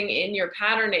everything in your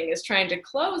patterning is trying to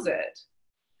close it,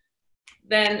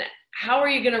 then how are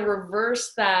you going to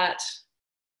reverse that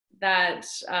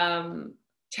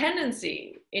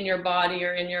tendency in your body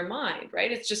or in your mind,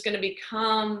 right? It's just going to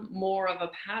become more of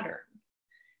a pattern.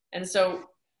 And so,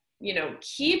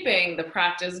 keeping the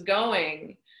practice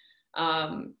going,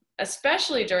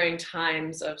 especially during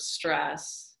times of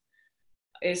stress,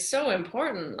 is so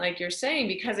important, like you're saying,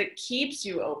 because it keeps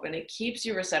you open, it keeps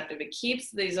you receptive, it keeps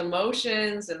these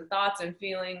emotions and thoughts and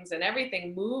feelings and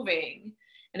everything moving,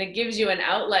 and it gives you an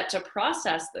outlet to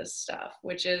process this stuff,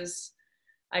 which is,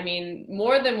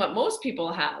 more than what most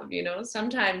people have.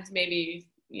 Sometimes maybe,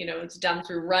 it's done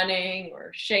through running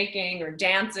or shaking or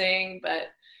dancing, but,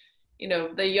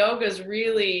 the yoga is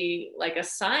really like a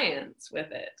science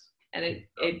with it. And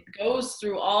it goes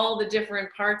through all the different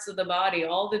parts of the body,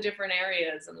 all the different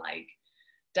areas, and like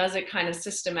does it kind of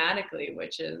systematically,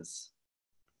 which is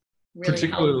really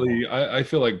particularly helpful. I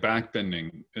feel like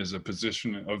backbending is a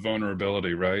position of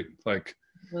vulnerability, right? Like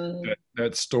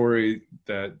that story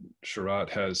that Sharat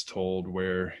has told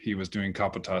where he was doing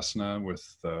Kapotasana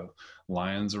with the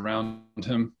lions around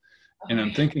him. And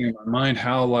I'm thinking in my mind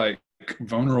how like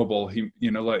vulnerable he,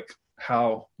 like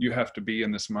how you have to be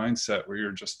in this mindset where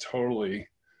you're just totally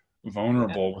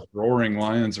vulnerable with roaring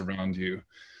lions around you.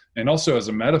 And also as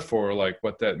a metaphor, like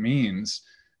what that means.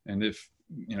 And if,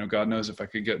 God knows if I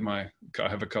could I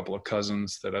have a couple of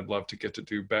cousins that I'd love to get to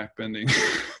do backbending.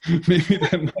 Maybe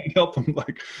that might help them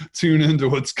like tune into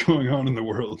what's going on in the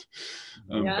world.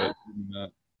 But,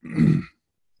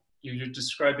 you're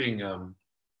describing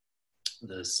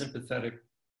the sympathetic,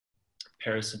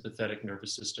 parasympathetic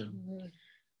nervous system.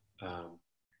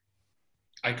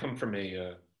 I come from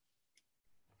a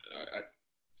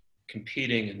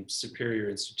competing and superior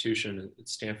institution at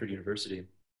Stanford University.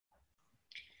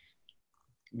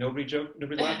 Nobody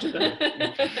laughed at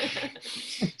that.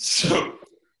 So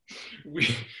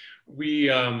we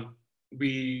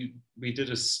did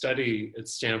a study at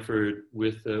Stanford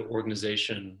with the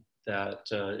organization that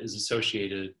is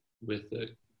associated with the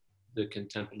the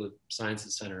Contemplative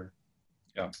Sciences Center,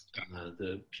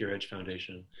 the Pure Edge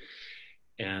Foundation,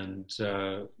 and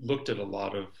looked at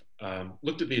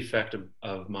the effect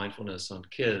of mindfulness on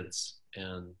kids.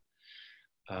 And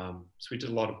so we did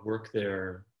a lot of work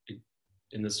there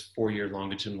in this 4-year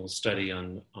longitudinal study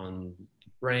on the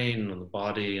brain, on the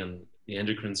body, and the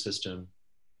endocrine system.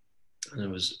 And it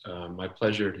was my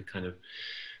pleasure to kind of,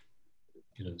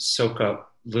 soak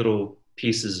up little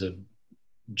pieces of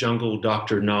jungle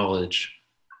doctor knowledge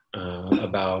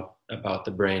about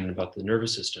the brain, about the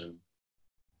nervous system.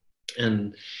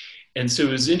 And so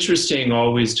it was interesting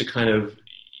always to kind of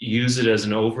use it as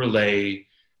an overlay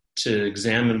to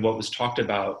examine what was talked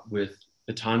about with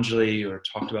Patanjali or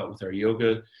talked about with our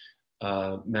yoga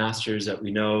masters that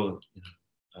we know,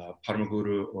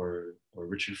 Paramaguru or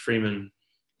Richard Freeman.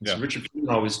 So Richard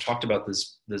Freeman always talked about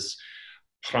this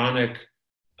pranic,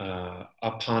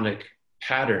 apanic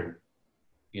pattern,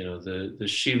 the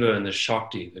Shiva and the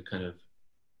Shakti, the kind of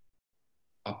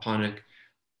apanic,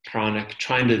 pranic,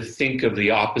 trying to think of the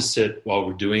opposite while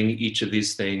we're doing each of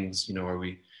these things. Are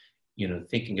we,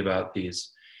 thinking about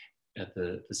these at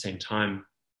the same time?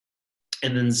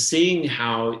 And then seeing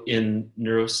how in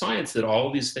neuroscience that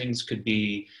all these things could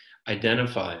be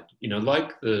identified,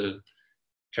 like the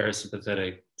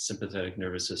parasympathetic, sympathetic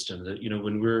nervous system, that,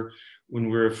 when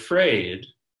we're afraid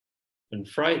and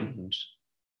frightened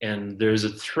and there's a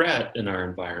threat in our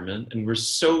environment and we're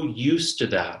so used to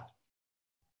that,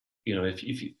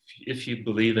 if you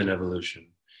believe in evolution,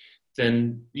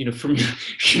 then, from,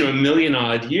 a million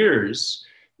odd years,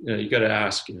 you got to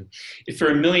ask, if for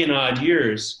a million odd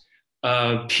years,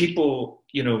 people,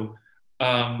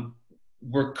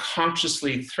 were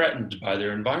consciously threatened by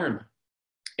their environment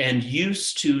and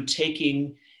used to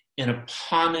taking an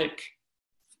aponic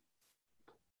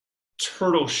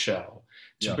turtle shell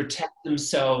to protect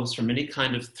themselves from any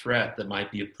kind of threat that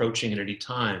might be approaching at any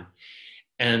time,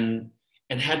 and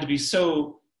had to be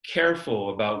so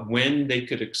careful about when they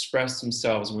could express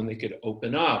themselves, when they could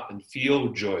open up and feel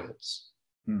joyous,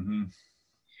 and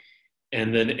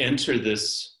then enter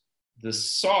this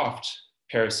soft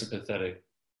parasympathetic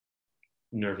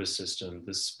nervous system,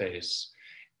 this space,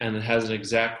 and it has an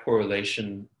exact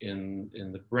correlation in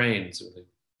the brain. So that,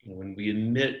 when we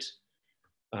emit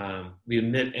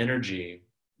energy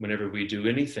whenever we do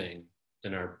anything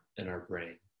in our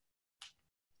brain.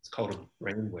 It's called a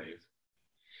brainwave.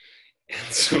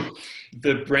 And so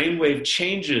the brainwave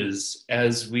changes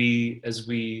as we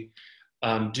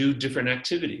do different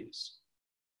activities.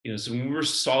 So when we're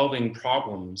solving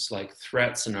problems like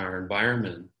threats in our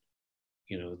environment,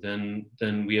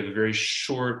 then we have a very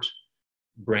short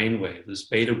brainwave, this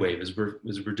beta wave, as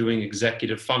we're doing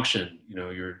executive function.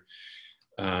 You're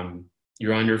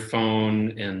on your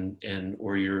phone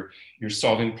or you're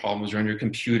solving problems, you're on your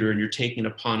computer and you're taking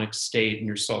a aponic state and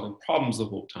you're solving problems the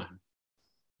whole time.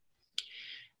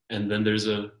 And then there's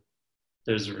a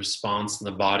response in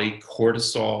the body.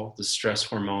 Cortisol, the stress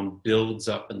hormone, builds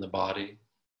up in the body.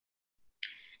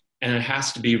 And it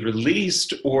has to be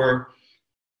released, or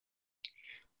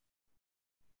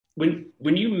when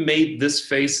you made this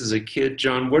face as a kid,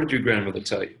 John, what did your grandmother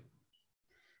tell you?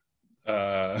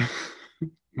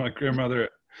 My grandmother,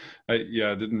 I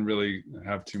didn't really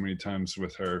have too many times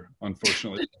with her,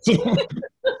 unfortunately.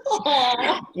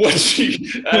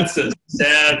 That's a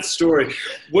sad story.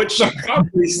 What she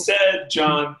probably said,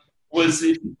 John, was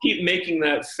if you keep making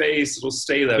that face, it'll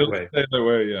stay that way. Stay that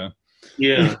way, yeah.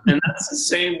 Yeah, and that's the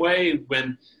same way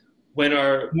when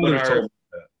your mother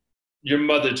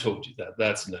told you that.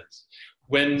 That's nice.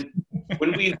 When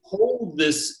we hold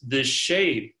this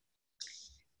shape,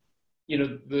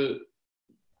 the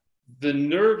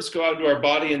nerves go out into our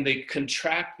body and they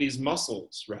contract these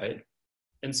muscles, right?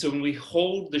 And so when we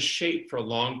hold the shape for a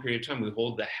long period of time, we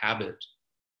hold the habit.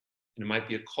 And it might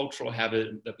be a cultural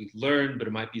habit that we learned, but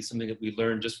it might be something that we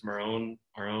learned just from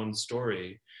our own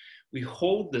story. We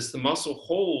hold this, the muscle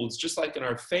holds, just like in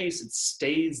our face, it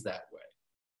stays that way.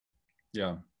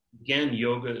 Yeah. Again,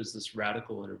 yoga is this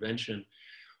radical intervention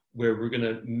where we're going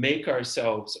to make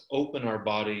ourselves open our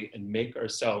body and make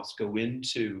ourselves go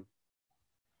into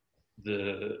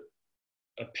a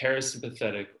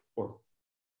parasympathetic or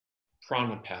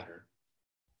prana pattern.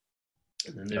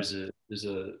 And then there's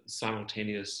a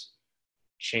simultaneous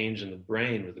change in the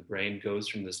brain where the brain goes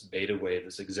from this beta wave,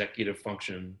 this executive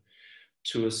function,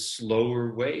 to a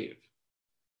slower wave.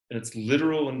 And it's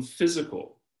literal and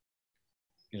physical.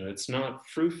 It's not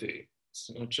froofy.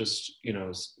 It's not just,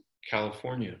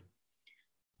 California.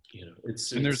 And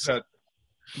there's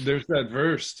that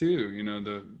verse too,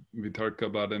 the Vitarka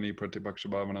Bhadani Pratipakshya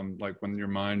Bhavanam, like when your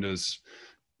mind is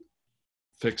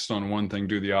fixed on one thing,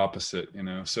 do the opposite, you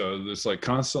know? So it's like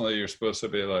constantly you're supposed to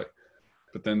be like,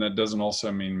 but then that doesn't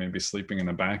also mean maybe sleeping in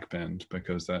a back bend,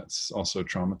 because that's also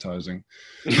traumatizing.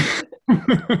 You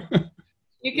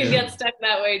can get stuck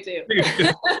that way too.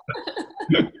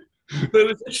 But it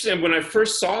was interesting when I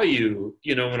first saw you,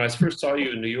 you know, when I first saw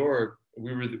you in New York,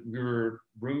 we were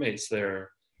roommates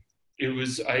there. It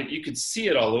was, you could see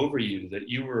it all over you that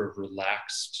you were a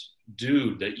relaxed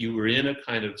dude, that you were in a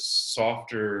kind of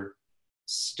softer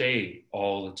state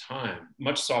all the time,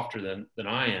 much softer than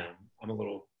I am. I'm a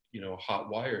little, you know, hot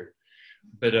wired,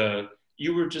 but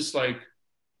you were just like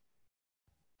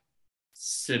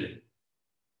sitting,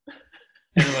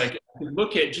 and like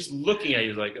looking at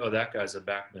you, like, oh, that guy's a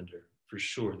backbender for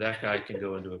sure. That guy can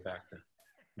go into a backbend.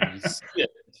 You see it.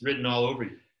 It's written all over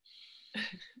you.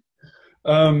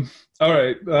 All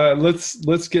right,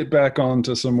 let's get back on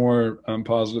to some more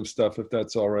positive stuff, if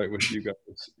that's all right with you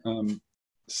guys.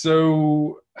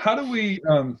 So how do we,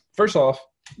 first off,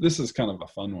 this is kind of a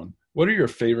fun one. What are your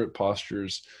favorite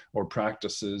postures or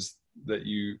practices that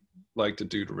you like to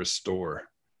do to restore?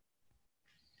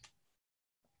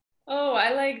 Oh,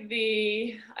 I like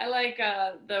the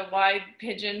wide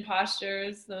pigeon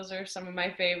postures. Those are some of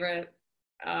my favorite.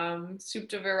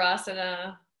 Supta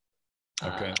Virasana.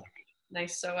 Okay.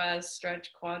 Nice psoas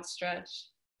stretch, quad stretch.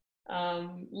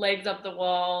 Legs up the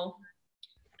wall.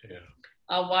 Yeah.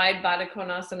 A wide Baddha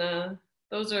Konasana.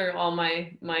 Those are all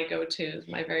my go-tos,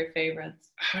 my very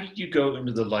favorites. How did you go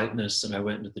into the lightness and I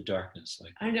went into the darkness?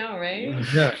 Like, I know, right?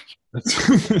 Yeah.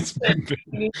 That's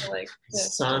Like the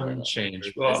sun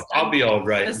changed. The Well, sun, I'll be all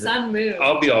right. The sun moved.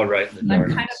 I'll be all right in the I'm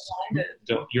darkness. kind of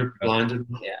blinded. You're blinded?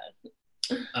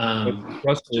 Yeah.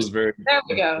 Russell is very. There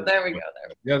we go.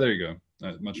 Yeah, there you go.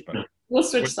 Much better. We'll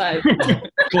switch sides.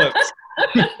 Clips.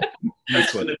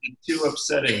 That's going to be too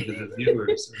upsetting to the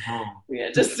viewers at home.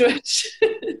 Yeah, just switch.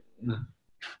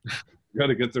 Got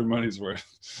to get their money's worth.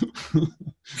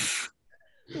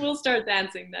 We'll start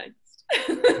dancing next.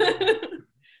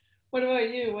 What about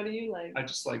you? What do you like? I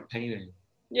just like painting.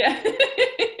 Yeah.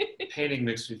 Painting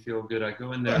makes me feel good. I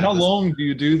go in there. How long do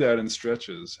you do that in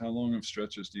stretches? How long of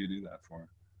stretches do you do that for?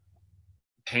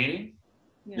 Painting?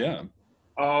 Yeah.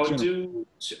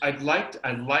 I'd like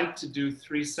to do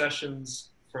 3 sessions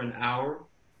for an hour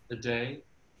a day.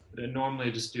 But normally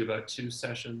I just do about 2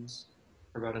 sessions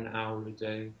for about an hour a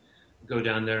day. Go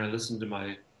down there and listen to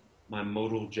my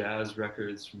modal jazz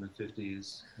records from the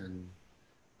 50s and,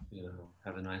 you know,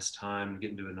 have a nice time,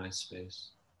 get into a nice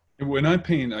space. When I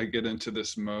paint, I get into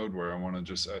this mode where I want to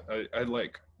just, I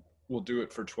like, we'll do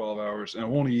it for 12 hours and I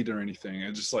won't eat or anything.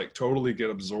 I just like totally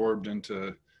get absorbed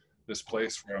into this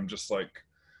place where I'm just like,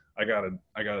 I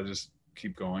gotta just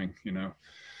keep going, you know?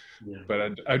 Yeah.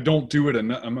 But I don't do it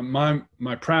enough.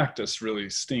 My practice really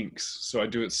stinks. So I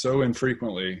do it so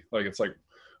infrequently. Like it's like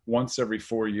once every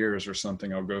 4 years or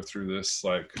something, I'll go through this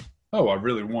like, oh, I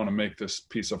really want to make this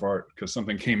piece of art because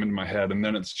something came into my head, and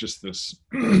then it's just this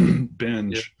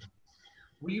binge. Yeah.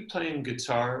 Were you playing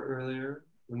guitar earlier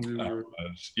when we were?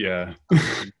 Yeah.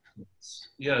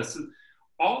 Yeah. So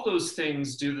all those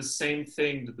things do the same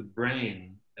thing to the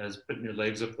brain as putting your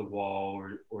legs up the wall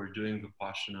or doing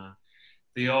Vipassana.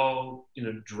 They all, you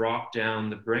know, drop down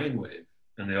the brainwave,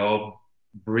 and they all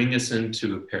bring us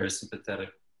into a parasympathetic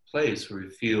place where we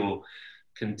feel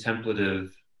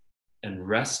contemplative and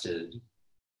rested,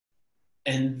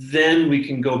 and then we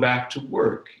can go back to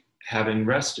work having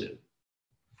rested,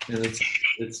 and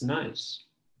it's nice.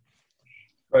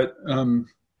 But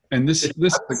and this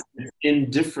it's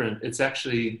indifferent. It's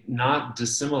actually not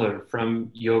dissimilar from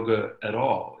yoga at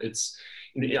all. It's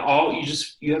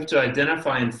you have to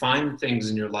identify and find things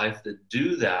in your life that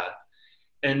do that,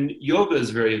 and yoga is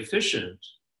very efficient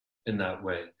in that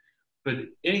way. But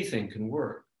anything can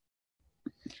work.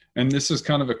 And this is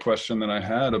kind of a question that I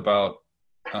had about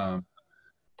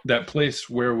that place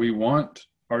where we want,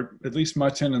 or at least my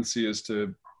tendency is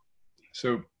to,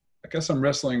 so I guess I'm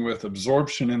wrestling with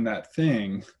absorption in that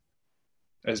thing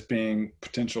as being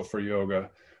potential for yoga,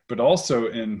 but also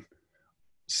in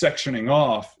sectioning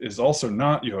off is also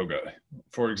not yoga.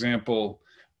 For example,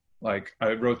 like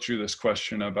I wrote you this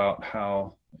question about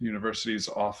how universities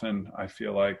often, I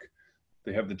feel like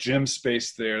they have the gym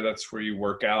space there, that's where you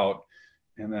work out.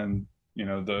 And then, you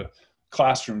know, the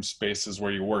classroom space is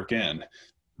where you work in.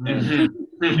 And,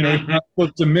 you know, you're not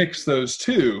supposed to mix those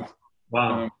two.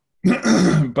 Wow.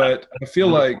 But I feel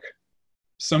like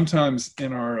sometimes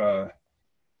in our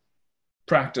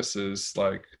practices,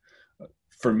 like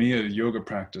for me, a yoga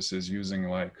practice is using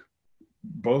like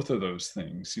both of those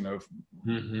things, you know.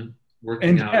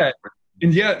 Working out.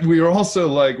 And yet we are also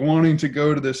like wanting to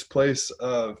go to this place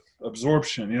of,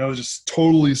 absorption, just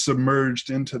totally submerged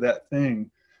into that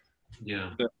thing.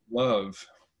 Yeah. That love.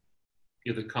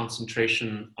 Yeah, the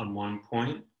concentration on one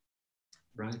point,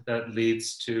 right? That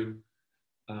leads to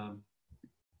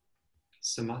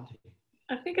samadhi.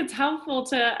 I think it's helpful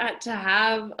to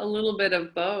have a little bit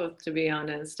of both, to be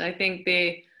honest. I think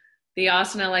the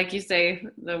asana, like you say,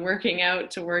 the working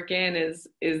out to work in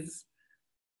is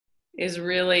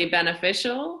really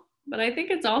beneficial. But I think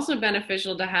it's also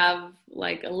beneficial to have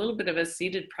like a little bit of a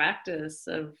seated practice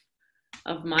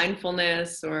of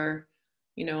mindfulness, or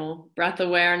breath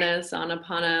awareness,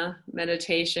 anapana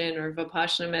meditation, or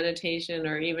vipassana meditation,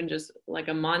 or even just like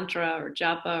a mantra or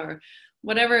japa, or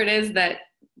whatever it is that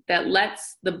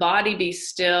lets the body be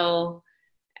still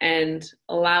and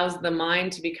allows the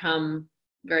mind to become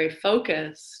very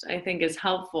focused, I think is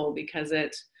helpful, because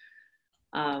it,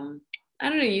 I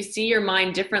don't know, you see your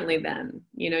mind differently then.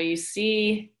 You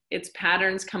see its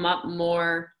patterns come up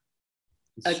more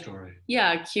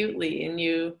acutely, and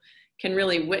you can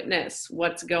really witness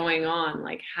what's going on,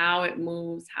 like how it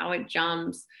moves, how it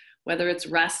jumps, whether it's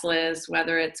restless,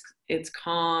 whether it's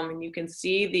calm, and you can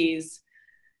see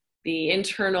the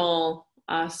internal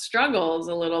struggles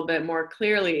a little bit more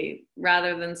clearly,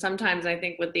 rather than sometimes I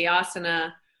think with the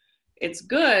asana, it's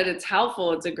good, it's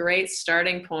helpful, it's a great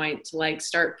starting point to like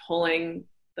start pulling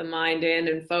the mind in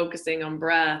and focusing on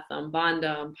breath, on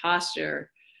bandha, on posture.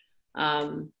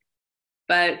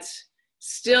 But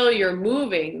still you're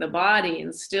moving the body,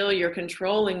 and still you're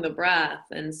controlling the breath.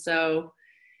 And so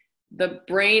the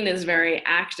brain is very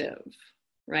active,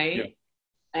 right? Yeah.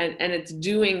 And it's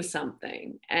doing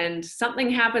something. And something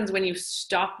happens when you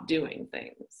stop doing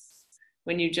things,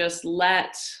 when you just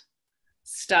let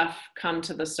stuff come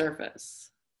to the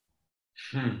surface.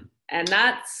 And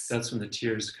that's when the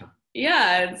tears come.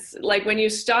 Yeah, it's like when you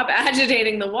stop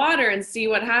agitating the water and see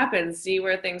what happens, see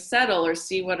where things settle, or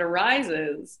see what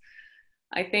arises.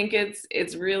 I think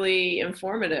it's really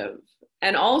informative,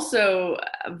 and also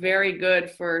very good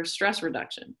for stress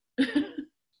reduction.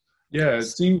 Yeah, it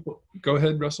seems. Go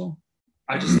ahead, Russell.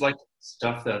 I just like to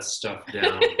stuff that stuff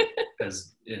down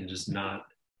and just not,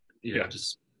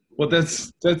 just. Well,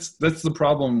 that's the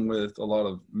problem with a lot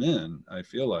of men. I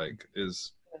feel like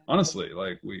is honestly,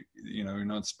 like you're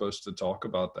not supposed to talk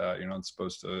about that. You're not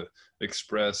supposed to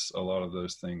express a lot of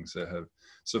those things that have.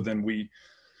 So then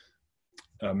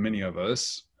many of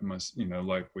us must,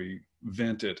 like we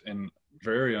vent it in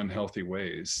very unhealthy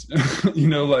ways,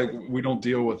 like we don't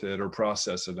deal with it or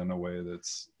process it in a way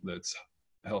that's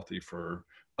healthy for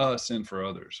us and for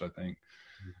others, I think.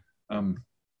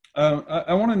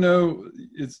 I want to know,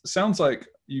 it sounds like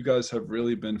you guys have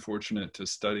really been fortunate to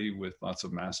study with lots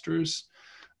of masters,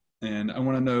 and I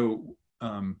want to know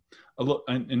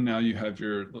and now you have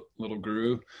your little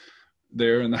guru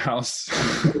there in the house.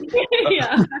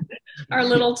 Yeah, our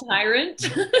little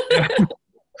tyrant.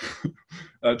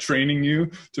 Training you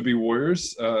to be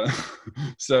warriors.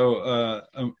 So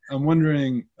I'm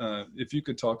wondering if you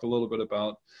could talk a little bit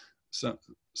about some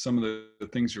of the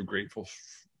things you're grateful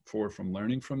for from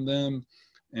learning from them,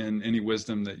 and any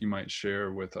wisdom that you might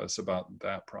share with us about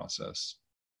that process.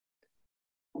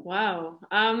 Wow.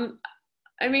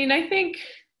 I mean, I think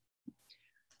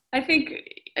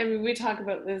we talk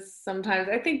about this sometimes.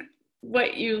 I think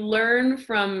what you learn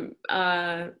from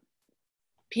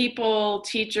people,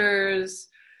 teachers,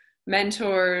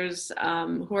 mentors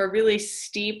who are really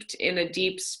steeped in a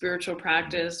deep spiritual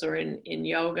practice, or in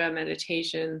yoga,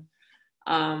 meditation,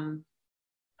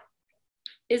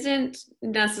 isn't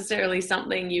necessarily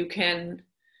something you can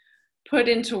put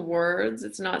into words.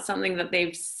 It's not something that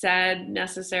they've said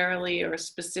necessarily or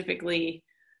specifically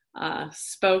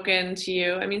spoken to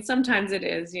you. I mean, sometimes it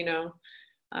is,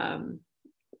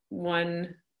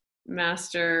 one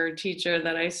master teacher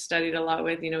that I studied a lot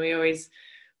with, he always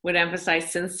would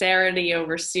emphasize sincerity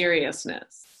over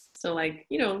seriousness. So like,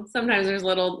 sometimes there's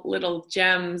little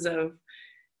gems of,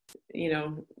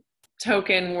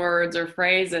 token words or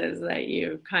phrases that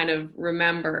you kind of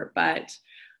remember. But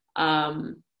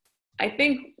I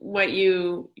think what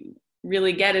you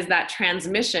really get is that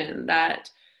transmission, that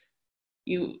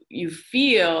you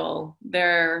feel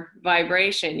their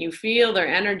vibration, you feel their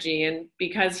energy. And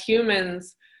because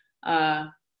humans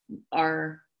are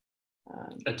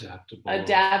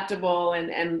adaptable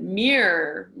and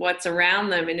mirror what's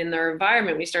around them and in their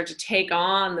environment, we start to take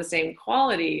on the same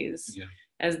qualities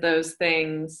as those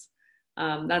things.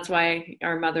 That's why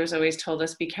our mothers always told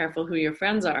us, be careful who your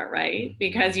friends are, right? Mm-hmm.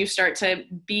 Because you start to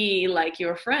be like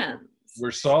your friends.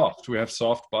 We're soft. We have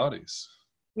soft bodies.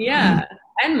 Yeah.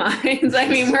 And minds. I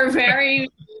mean, we're very,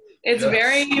 it's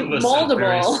very moldable.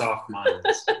 Very soft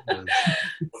minds.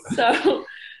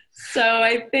 So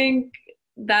I think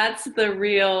that's the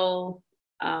real,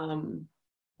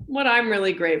 what I'm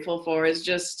really grateful for is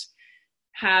just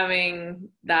having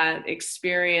that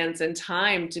experience and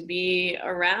time to be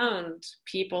around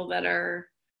people that are,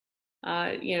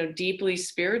 deeply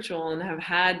spiritual and have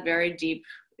had very deep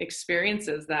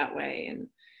experiences that way. And,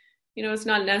 it's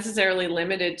not necessarily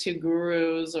limited to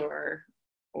gurus or,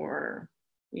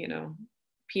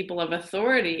 people of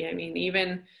authority. I mean,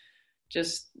 even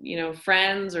just,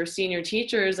 friends or senior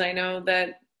teachers I know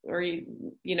that, or,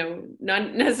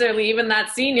 not necessarily even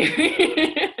that senior,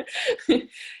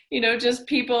 just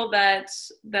people that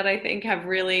I think have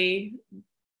really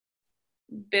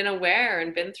been aware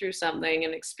and been through something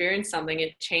and experienced something.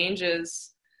 It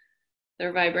changes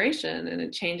their vibration and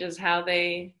it changes how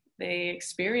they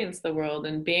experience the world,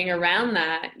 and being around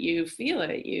that, you feel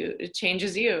it, it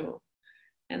changes you.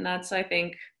 And that's, I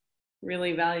think,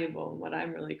 really valuable. What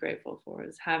I'm really grateful for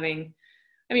is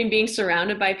being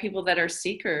surrounded by people that are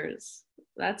seekers.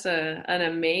 That's an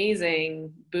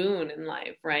amazing boon in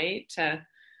life, right? To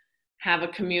have a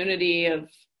community of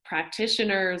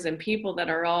practitioners and people that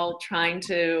are all trying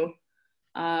to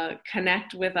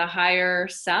connect with a higher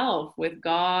self, with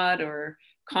God or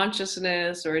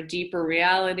consciousness or a deeper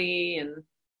reality. And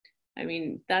I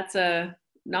mean,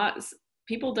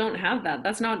 people don't have that.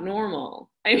 That's not normal.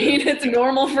 I mean, it's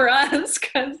normal for us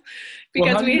because we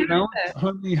have it.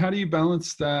 Honey, how do you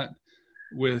balance that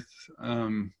with,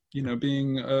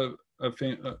 being a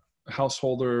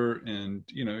householder and,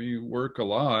 you work a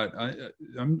lot?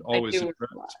 I'm always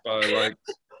impressed by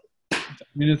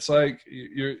it's like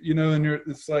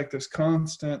it's like this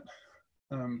constant.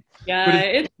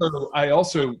 I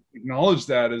also acknowledge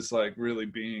that as like really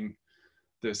being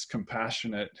this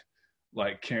compassionate,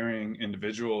 like caring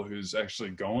individual who's actually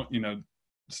going,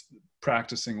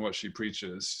 practicing what she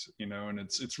preaches, and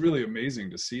it's really amazing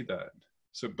to see that.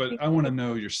 So, but I want to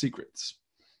know your secrets.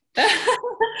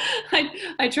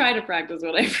 I try to practice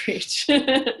what I preach.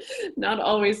 Not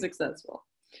always successful.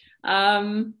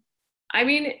 I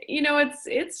mean,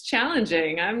 it's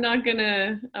challenging. I'm not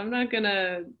gonna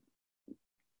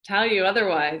tell you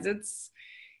otherwise.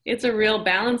 It's a real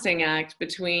balancing act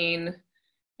between,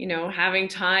 having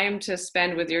time to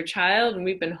spend with your child, and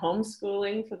we've been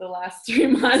homeschooling for the last 3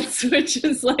 months, which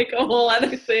is like a whole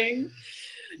other thing.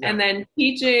 Yeah. And then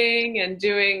teaching and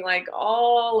doing like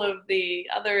all of the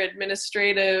other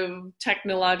administrative,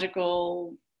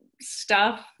 technological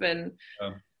stuff. And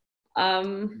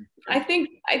I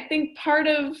think part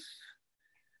of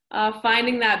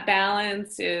finding that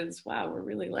balance is, wow, we're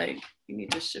really you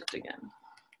need to shift again.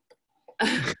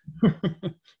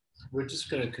 We're just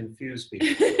going to confuse people.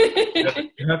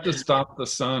 You have to stop the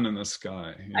sun in the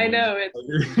sky. I know. It was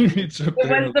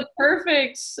the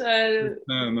perfect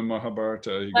in the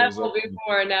Mahabharata. Level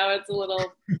before, now it's a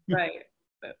little, right.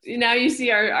 But now you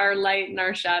see our light and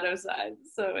our shadow side.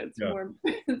 So it's more,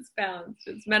 it's balanced.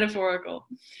 It's metaphorical.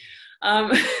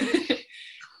 But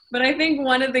I think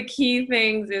one of the key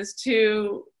things is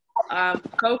to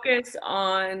focus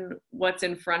on what's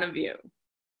in front of you,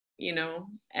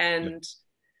 and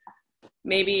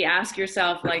maybe ask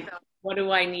yourself, what do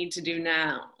I need to do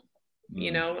now?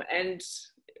 And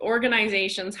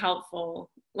organization's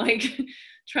helpful.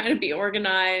 Try to be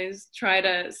organized, try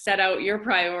to set out your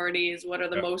priorities. What are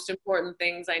the most important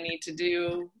things I need to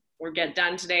do or get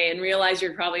done today? And realize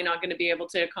you're probably not going to be able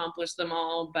to accomplish them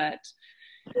all, but,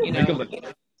 make a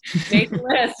list. Make a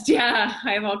list. Yeah,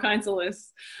 I have all kinds of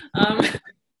lists.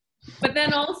 But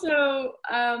then also,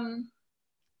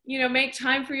 make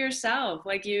time for yourself.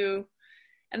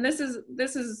 And this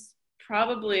is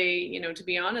probably, to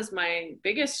be honest, my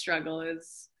biggest struggle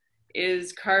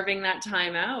is carving that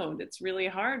time out. It's really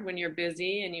hard when you're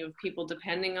busy and you have people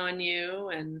depending on you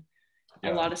and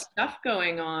a lot of stuff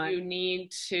going on. You need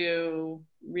to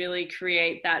really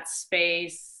create that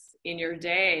space in your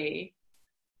day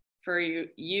for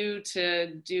you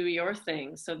to do your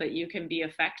thing so that you can be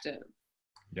effective.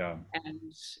 Yeah.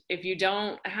 And if you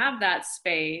don't have that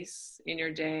space in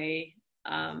your day,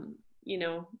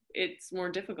 it's more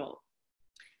difficult.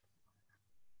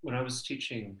 When I was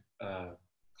teaching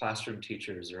classroom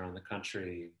teachers around the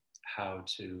country how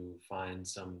to find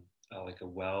some a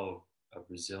well of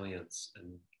resilience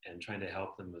and trying to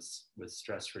help them with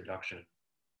stress reduction,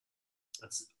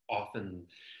 that's often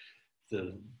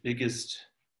the biggest,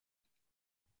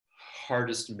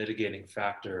 hardest mitigating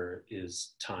factor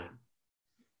is time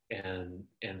and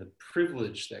the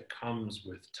privilege that comes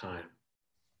with time.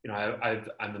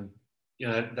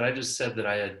 That I just said that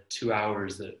I had 2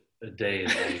 hours a day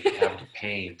that I have to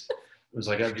paint. It was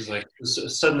I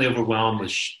was suddenly overwhelmed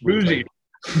with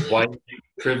white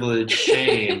privilege,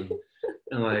 shame,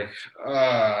 and like,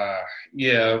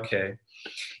 yeah, okay.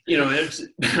 You know, it's,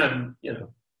 I'm, you know,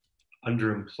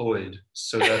 underemployed,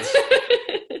 so that's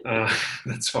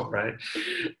all right.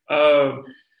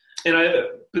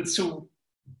 But so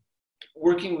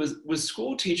working with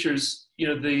school teachers, you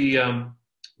know,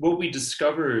 what we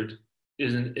discovered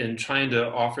in trying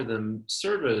to offer them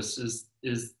service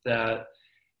is that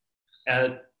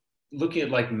at looking at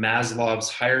like Maslow's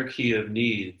hierarchy of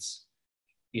needs,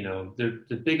 you know,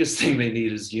 the biggest thing they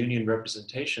need is union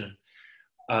representation.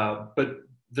 But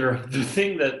the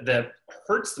thing that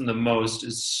hurts them the most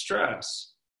is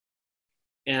stress.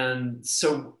 And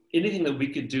so anything that we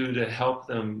could do to help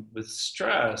them with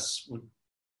stress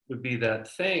would be that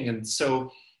thing. And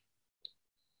so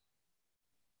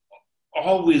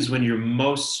always when you're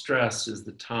most stressed is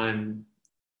the time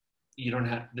you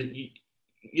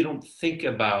don't think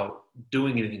about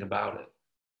doing anything about it.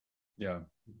 Yeah.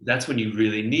 That's when you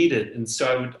really need it. And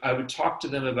so I would talk to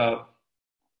them about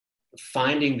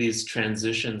finding these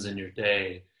transitions in your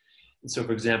day. And so,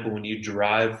 for example, when you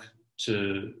drive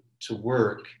to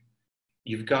work,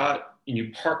 and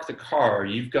you park the car,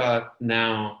 you've got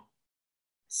now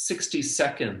 60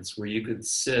 seconds where you could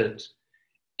sit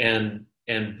and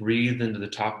breathe into the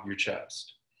top of your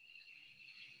chest.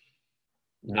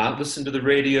 Not listen to the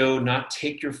radio, not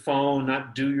take your phone,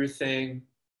 not do your thing,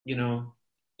 you know,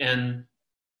 and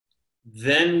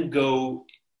then go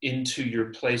into your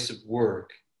place of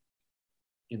work,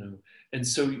 you know. And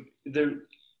so there,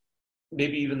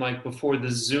 maybe even like before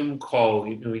the Zoom call,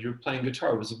 you know, you're playing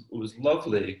guitar, it was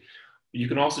lovely. You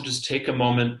can also just take a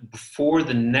moment before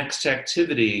the next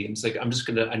activity. It's like,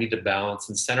 I need to balance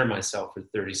and center myself for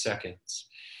 30 seconds.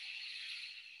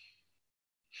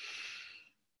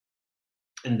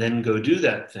 And then go do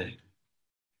that thing.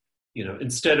 You know,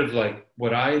 instead of like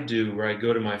what I do where I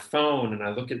go to my phone and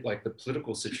I look at like the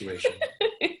political situation.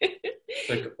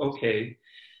 Like, okay,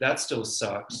 that still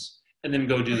sucks. And then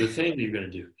go do the thing that you're going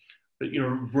to do. But, you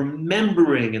know,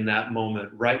 remembering in that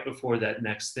moment right before that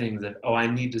next thing that, oh, I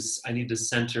need to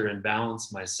center and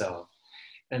balance myself.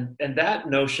 And that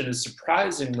notion is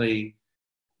surprisingly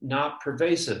not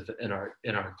pervasive in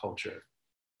our culture.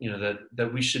 You know,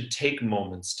 that we should take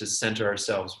moments to center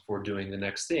ourselves before doing the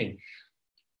next thing.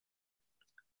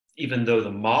 Even though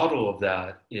the model of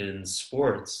that in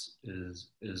sports is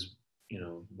you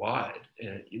know, wide.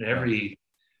 And you know,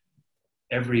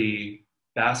 every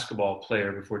basketball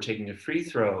player before taking a free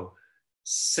throw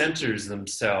centers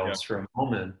themselves for a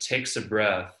moment, takes a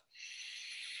breath,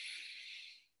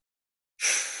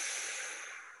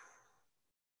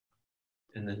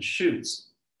 and then shoots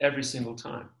every single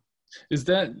time.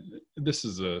 This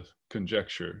is a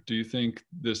conjecture. Do you think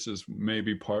this is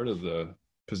maybe part of the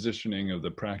positioning of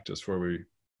the practice where we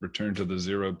return to the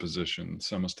zero position,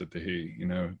 samastitihi, you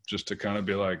know, just to kind of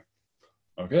be like,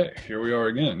 okay, here we are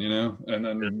again, you know, and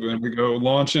then when we go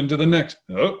launch into the next,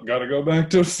 got to go back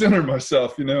to center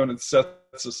myself, you know, and it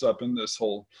sets us up in this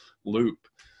whole loop.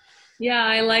 Yeah,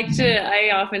 I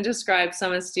often describe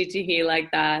samastitihi like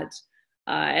that,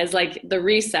 as like the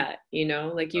reset, you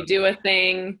know, like you do a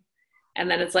thing and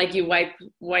then it's like you wipe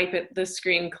the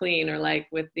screen clean, or like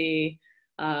with the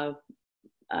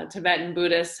Tibetan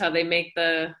Buddhists, how they make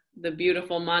the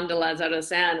beautiful mandalas out of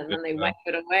sand and then they wipe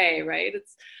it away, right?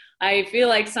 I feel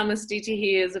like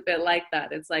samastitihi is a bit like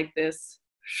that. It's like this,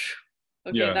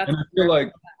 okay, that's, and I feel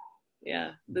like,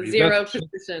 the zero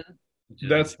position.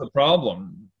 That's the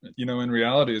problem, you know, in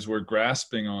reality, is we're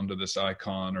grasping onto this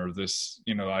icon or this,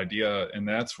 you know, idea, and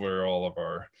that's where all of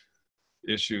our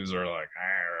issues are like,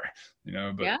 you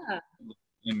know, but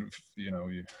and, you know,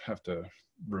 you have to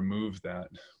remove that.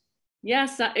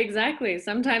 Yes, exactly.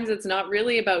 Sometimes it's not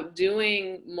really about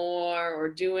doing more or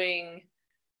doing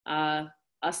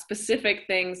a specific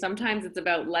thing. Sometimes it's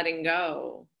about letting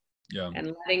go.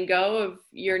 And letting go of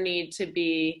your need to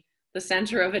be the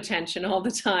center of attention all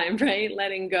the time, right?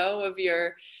 Letting go of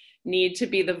your need to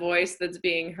be the voice that's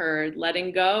being heard,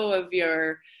 letting go of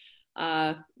your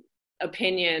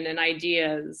opinion and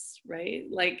ideas, right?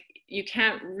 Like you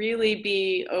can't really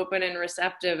be open and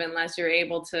receptive unless you're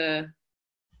able to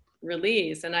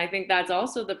release. And I think that's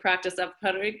also the practice of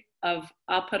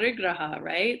aparigraha,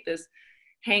 right? This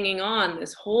hanging on,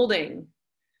 this holding.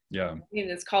 I mean,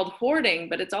 it's called hoarding,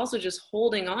 but it's also just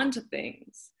holding on to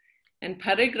things. And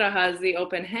parigraha is the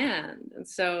open hand. And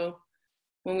so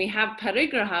when we have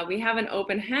parigraha, we have an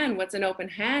open hand. What's an open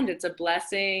hand? It's a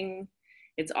blessing,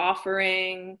 it's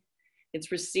offering,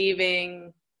 it's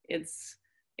receiving, it's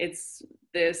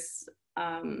this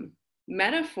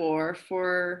metaphor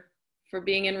for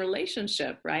being in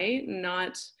relationship, right?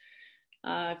 Not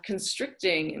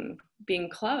constricting and being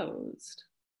closed.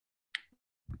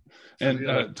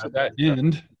 And to that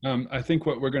end, I think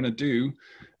what we're going to do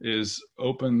is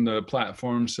open the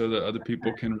platform so that other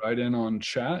people can write in on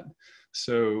chat.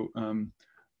 So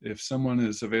if someone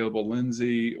is available,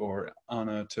 Lindsay or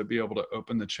Anna, to be able to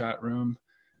open the chat room,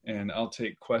 and I'll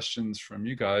take questions from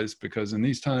you guys, because in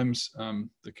these times,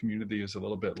 the community is a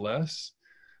little bit less.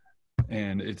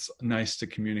 And it's nice to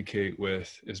communicate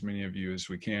with as many of you as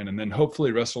we can. And then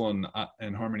hopefully Russell and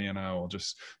Harmony and I will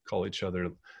just call each other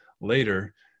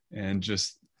later and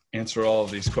just answer all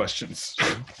of these questions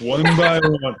one by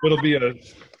one. It'll be a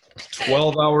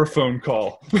 12-hour phone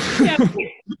call. Yeah,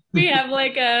 we have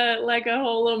like a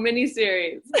whole little mini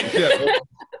series. Yeah,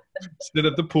 sit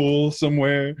at the pool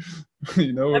somewhere, or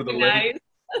the lake.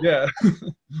 Yeah.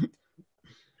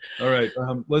 All right,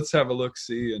 let's have a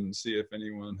look-see and see if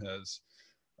anyone has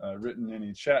written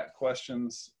any chat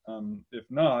questions. If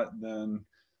not, then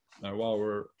while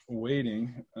we're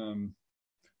waiting,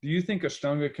 do you think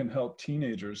Ashtanga can help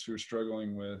teenagers who are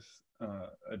struggling with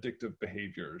addictive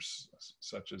behaviors,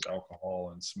 such as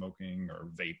alcohol and smoking or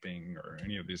vaping or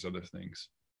any of these other things?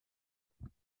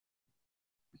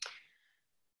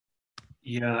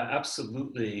 Yeah,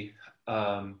 absolutely.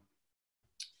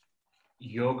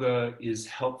 Yoga is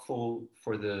helpful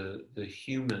for the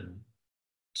human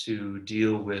to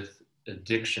deal with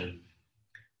addiction.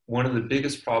 One of the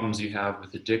biggest problems you have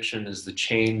with addiction is the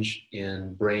change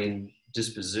in brain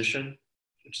disposition,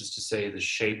 which is to say the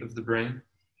shape of the brain.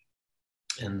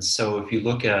 And so if you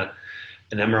look at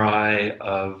an MRI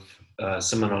of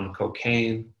someone on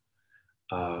cocaine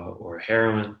or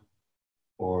heroin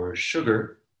or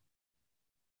sugar,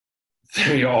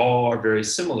 they all are very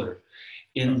similar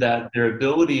in that their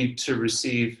ability to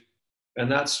receive, and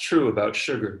that's true about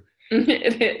sugar.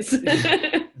 It is.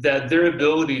 That their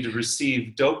ability to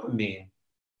receive dopamine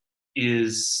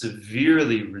is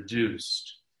severely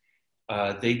reduced.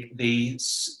 The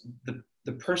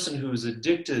person who is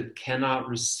addicted cannot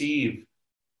receive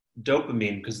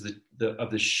dopamine because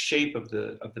of the shape of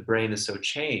the brain is so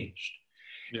changed.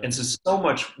 Yeah. And so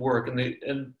much work,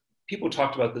 and people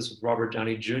talked about this with Robert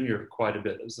Downey Jr. quite a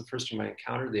bit. It was the first time I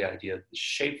encountered the idea that the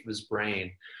shape of his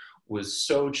brain was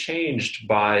so changed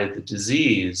by the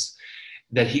disease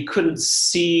that he couldn't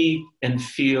see and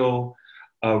feel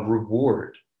a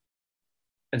reward.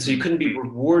 And so he couldn't be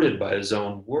rewarded by his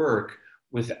own work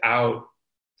without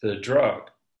the drug,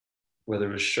 whether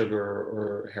it was sugar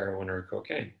or heroin or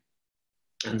cocaine.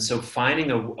 And so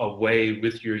finding a way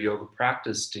with your yoga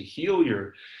practice to heal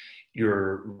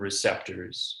your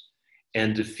receptors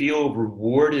and to feel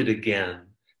rewarded again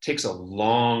takes a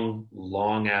long,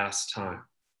 long ass time.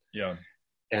 Yeah.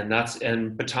 And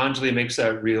Patanjali makes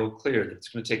that real clear, that it's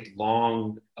going to take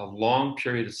a long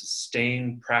period of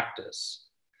sustained practice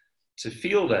to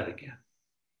feel that again.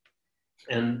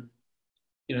 And,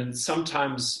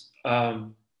 sometimes, but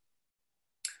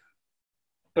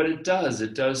it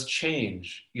does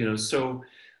change, so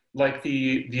like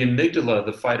the amygdala,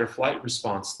 the fight or flight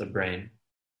response to the brain,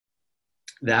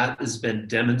 that has been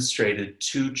demonstrated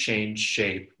to change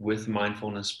shape with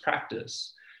mindfulness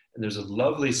practice. And there's a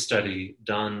lovely study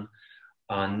done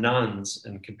on nuns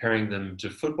and comparing them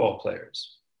to football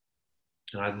players.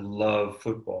 And I love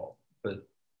football, but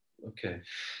okay.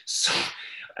 So,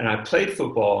 and I played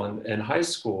football in high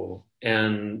school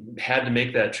and had to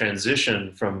make that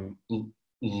transition from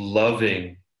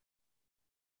loving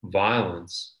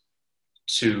violence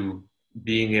to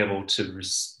being able to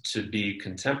be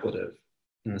contemplative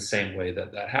in the same way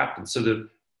that happened. So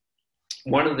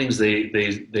one of the things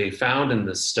they found in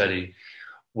this study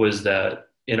was that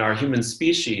in our human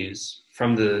species,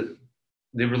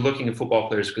 they were looking at football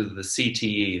players because of the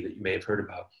CTE that you may have heard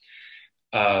about.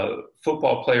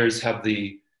 Football players have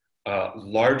the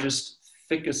largest,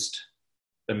 thickest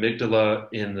amygdala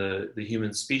in the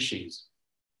human species,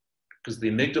 because the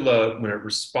amygdala, when it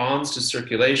responds to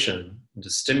circulation, to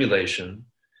stimulation,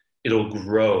 it'll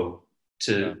grow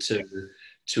to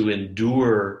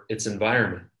endure its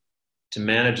environment, to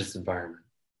manage its environment.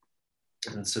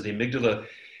 And so the amygdala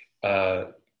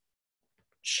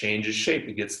changes shape,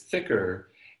 it gets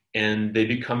thicker, and they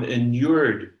become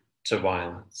inured to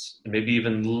violence, and maybe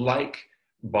even like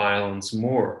violence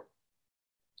more.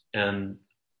 And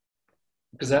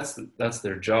because that's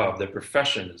their job, their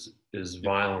profession is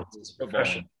violence as a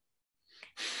profession.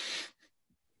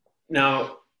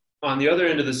 Now, on the other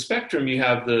end of the spectrum, you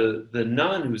have the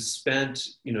nun who's spent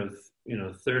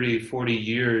 30, 40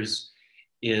 years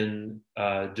in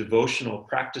devotional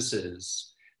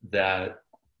practices that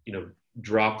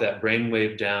drop that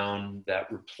brainwave down, that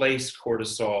replace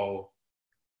cortisol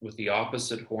with the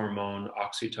opposite hormone,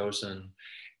 oxytocin.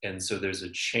 And so there's a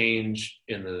change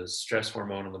in the stress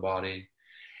hormone in the body.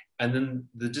 and then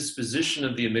the disposition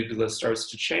of the amygdala starts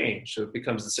to change. So it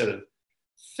becomes, instead of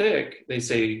thick, they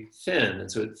say thin,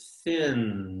 and so it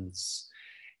thins.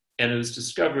 And it was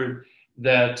discovered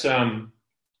that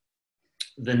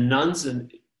the nuns in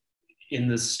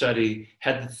this study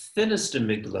had the thinnest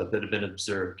amygdala that had been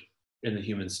observed in the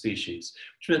human species,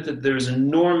 which meant that there'd been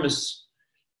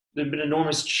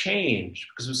enormous change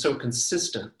because it was so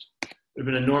consistent. There'd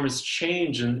been enormous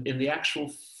change in the actual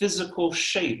physical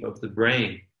shape of the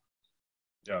brain.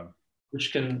 Yeah.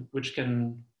 Which can,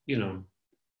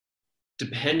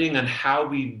 depending on how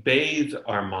we bathe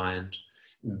our mind,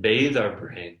 bathe our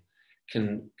brain,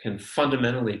 can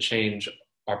fundamentally change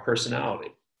our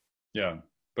personality. Yeah.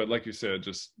 But like you said, it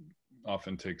just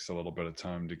often takes a little bit of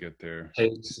time to get there.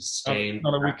 Takes sustained.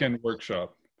 Not a weekend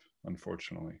workshop,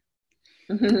 unfortunately.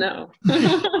 No.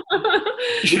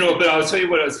 But I'll tell you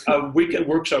what, a weekend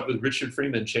workshop with Richard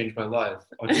Freeman changed my life.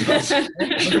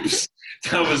 That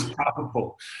was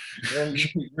probable.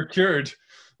 You're cured.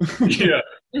 Yeah.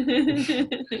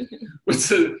 It's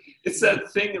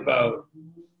that thing about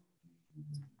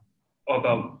I'm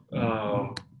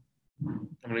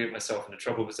going to get myself into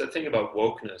trouble, but it's that thing about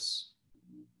wokeness,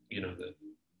 that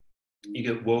you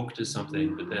get woke to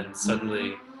something, but then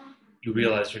suddenly you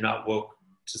realize you're not woke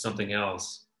to something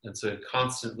else. And so you're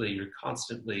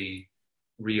constantly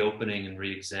reopening and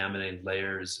re-examining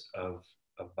layers of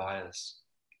bias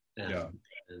and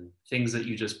things that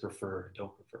you just prefer,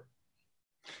 don't prefer.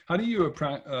 How do you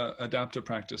adapt a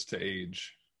practice to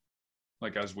age,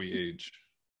 like as we age?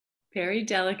 Very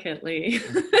delicately.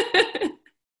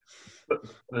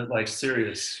 but like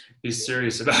be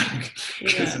serious about it,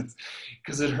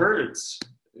 because it hurts.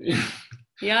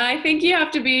 Yeah, I think you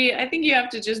have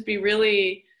to just be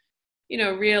really,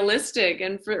 realistic.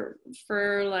 And for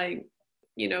like,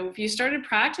 if you started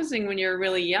practicing when you're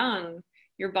really young,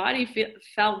 your body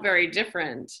felt very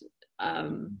different,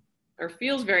 or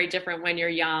feels very different when you're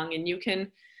young, and you can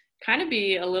kind of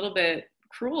be a little bit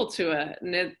cruel to it,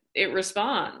 and it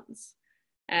responds.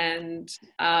 And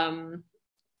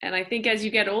I think as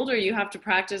you get older, you have to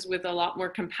practice with a lot more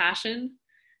compassion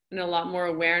and a lot more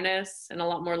awareness and a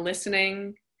lot more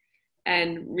listening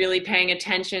and really paying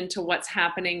attention to what's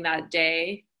happening that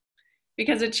day,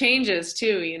 because it changes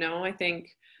too. I think,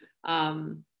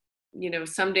 some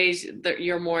days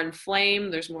you're more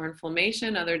inflamed, there's more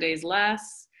inflammation, other days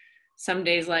less. Some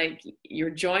days, like, your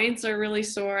joints are really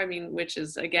sore, which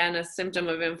is, again, a symptom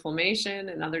of inflammation,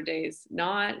 and other days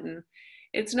not. And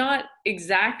it's not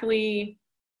exactly,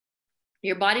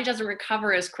 your body doesn't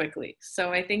recover as quickly.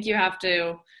 So I think you have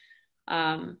to,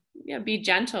 be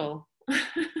gentle.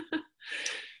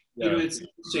 It's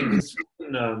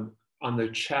interesting. On the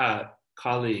chat,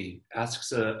 Kali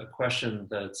asks a question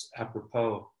that's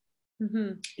apropos,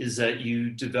 is that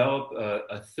you develop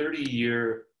a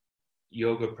 30-year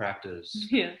yoga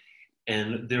practice,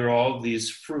 and there are all these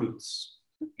fruits,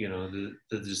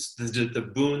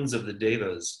 the boons of the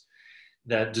devas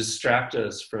that distract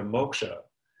us from moksha,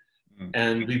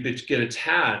 and we get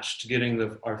attached to getting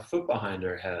our foot behind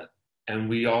our head, and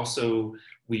we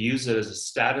use it as a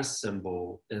status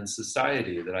symbol in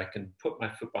society, that I can put my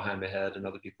foot behind my head and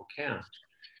other people can't.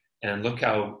 And look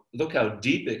how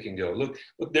deep it can go. Look,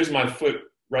 there's my foot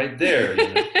right there.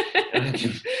 And I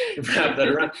can wrap that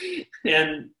around.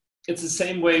 And it's the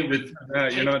same way with...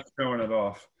 you're not showing it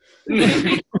off.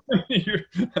 You're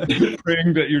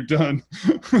praying that you're done.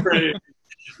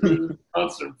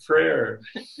 Constant prayer.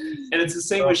 And it's the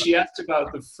same way she asked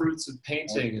about the fruits of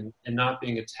painting and not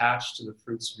being attached to the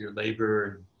fruits of your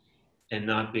labor, and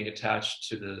not being attached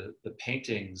to the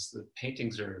paintings. The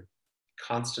paintings are a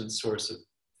constant source of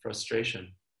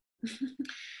frustration.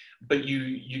 But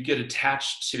you get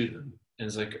attached to them, and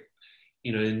it's like,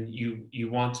 and you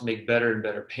want to make better and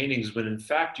better paintings, when in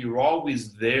fact you're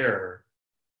always there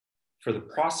for the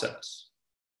process.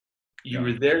 You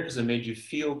were there because it made you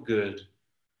feel good,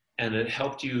 and it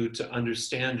helped you to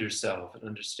understand yourself and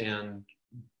understand,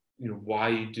 why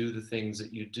you do the things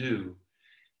that you do.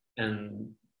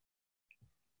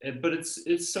 But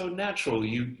it's so natural.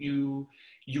 You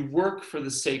work for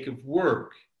the sake of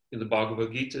work. The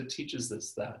Bhagavad Gita teaches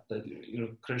that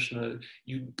Krishna,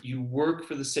 you work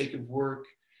for the sake of work,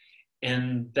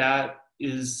 and that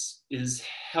is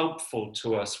helpful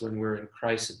to us when we're in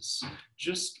crisis.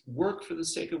 Just work for the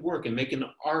sake of work and make an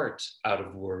art out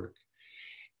of work.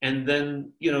 And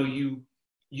then, you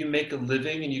make a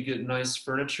living and you get nice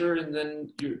furniture, and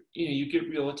then you get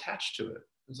real attached to it.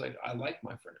 It's like, I like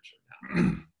my furniture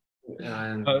now.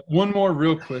 One more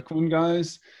real quick one,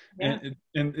 guys. Yeah.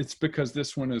 And it's because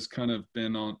this one has kind of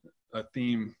been on a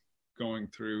theme going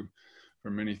through for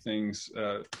many things.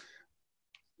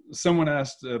 someone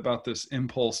asked about this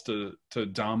impulse to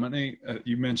dominate.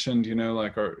 You mentioned,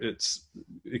 like,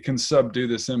 it can subdue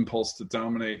this impulse to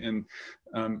dominate. And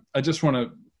I just want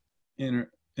to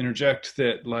interject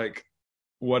that, like,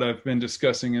 what I've been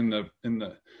discussing in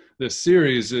this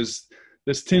series is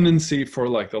this tendency for,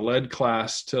 like, the lead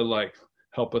class to, like,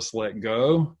 help us let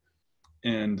go,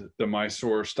 and the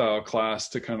Mysore style class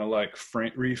to kind of, like,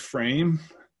 reframe,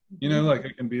 like,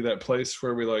 it can be that place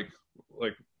where we like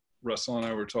Russell and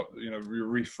I were talking, we're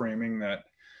reframing that.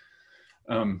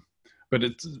 But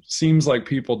it seems like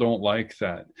people don't like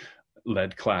that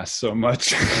lead class so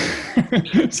much.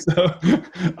 So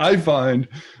I find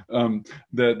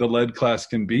that the lead class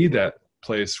can be that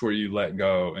place where you let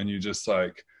go and you just,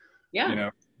 like,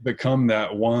 become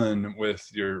that one with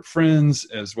your friends,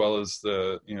 as well as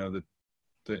the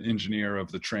engineer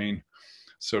of the train,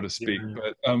 so to speak.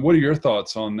 Yeah. But what are your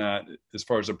thoughts on that, as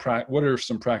far as what are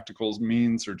some practical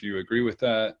means, or do you agree with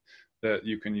that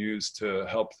you can use to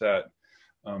help that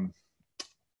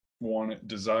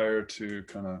desire to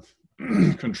kind of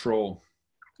control?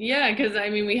 Yeah, because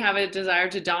we have a desire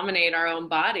to dominate our own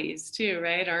bodies too,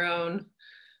 right? Our own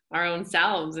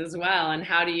selves as well. And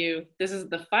this is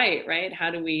the fight, right?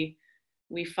 How do we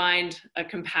find a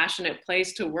compassionate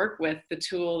place to work with the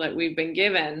tool that we've been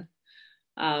given,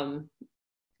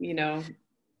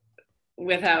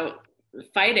 without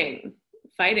fighting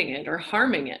it or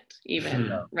harming it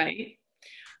even, right?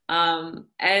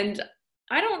 And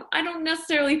I don't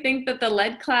necessarily think that the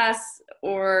lead class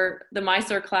or the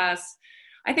Mysore class,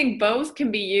 I think both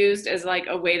can be used as, like,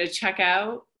 a way to check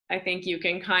out. I think you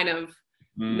can kind of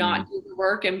not do the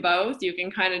work in both. You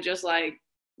can kind of just, like,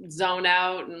 zone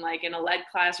out, and, like, in a lead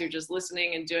class, you're just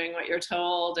listening and doing what you're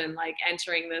told and, like,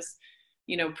 entering this,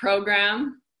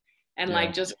 program, and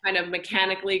like just kind of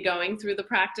mechanically going through the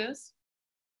practice.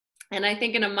 And I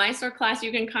think in a Mysore class,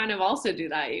 you can kind of also do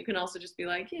that. You can also just be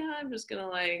like, yeah, I'm just going to,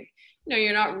 like,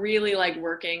 you're not really, like,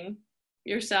 working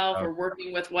yourself or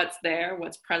working with what's there,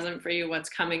 what's present for you, what's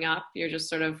coming up. You're just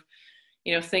sort of,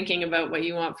 thinking about what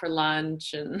you want for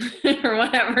lunch and or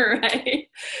whatever, right?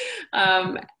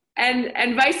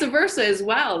 And vice versa as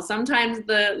well. Sometimes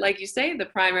like you say, the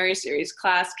primary series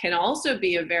class can also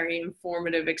be a very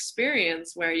informative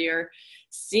experience where you're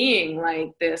seeing,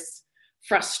 like, this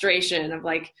frustration of,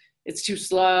 like, it's too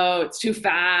slow, it's too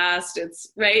fast,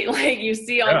 it's right. Like, you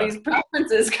see all these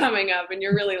preferences coming up, and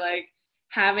you're really, like,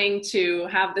 having to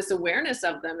have this awareness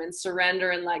of them and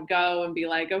surrender and let go and be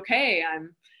like, okay,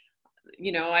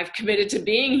 I've committed to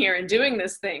being here and doing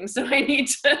this thing, so I need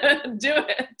to do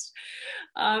it.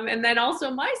 And then also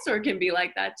Mysore can be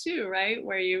like that too, right?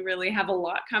 Where you really have a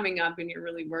lot coming up and you're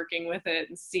really working with it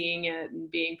and seeing it and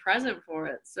being present for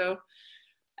it. So,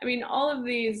 all of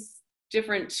these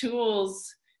different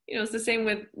tools, it's the same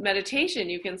with meditation.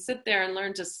 You can sit there and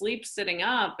learn to sleep sitting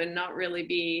up and not really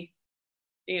be,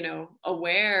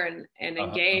 aware and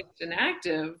engaged and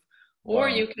active. Or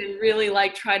you can really,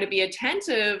 like, try to be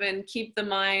attentive and keep the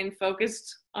mind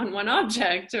focused on one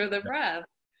object or the breath.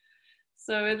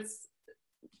 So it's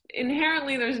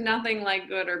inherently, there's nothing, like,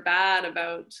 good or bad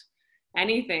about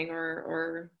anything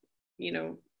or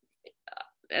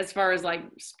as far as, like,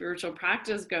 spiritual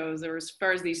practice goes, or as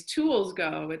far as these tools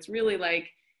go, it's really, like,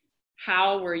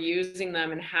 how we're using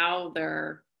them and how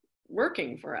they're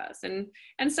working for us. And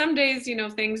some days,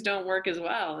 things don't work as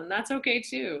well, and that's okay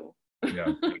too.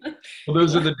 Yeah. Well,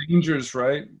 those are the dangers,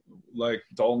 right? Like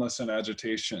dullness and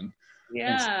agitation.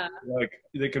 Yeah. And, like,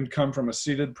 they can come from a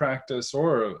seated practice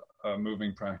or a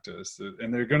moving practice,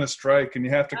 and they're going to strike, and you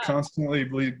have to constantly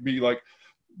be like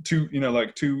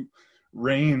two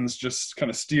reins, just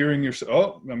kind of steering yourself.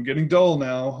 Oh, I'm getting dull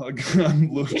now. I'm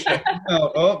checking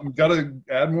out. Oh, I've got to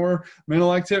add more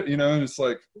mental activity, and it's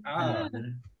like, Yeah,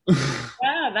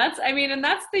 and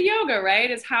that's the yoga, right?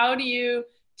 Is how do you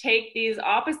take these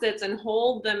opposites and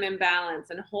hold them in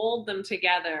balance and hold them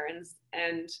together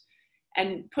and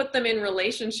put them in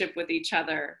relationship with each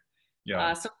other.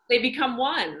 So they become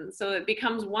one. So it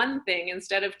becomes one thing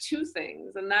instead of two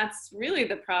things. And that's really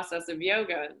the process of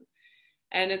yoga.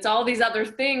 And it's all these other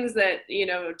things that,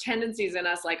 tendencies in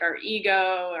us, like our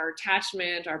ego, our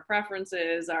attachment, our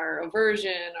preferences, our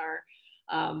aversion, our,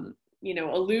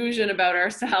 illusion about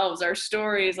ourselves, our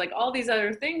stories, like all these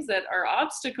other things that are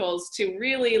obstacles to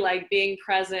really, like, being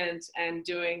present and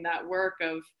doing that work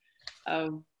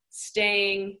of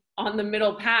staying on the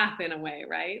middle path in a way,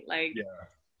 right? Like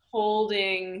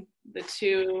holding the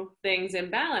two things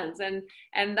in balance. And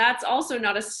that's also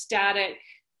not a static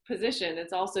position.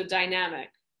 It's also dynamic,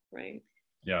 right?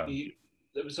 Yeah.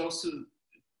 There was also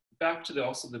back to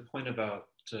the point about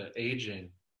aging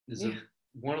is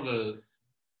one of the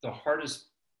hardest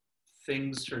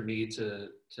things for me to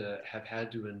have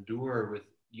had to endure with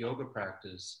yoga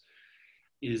practice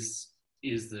is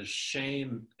the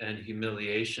shame and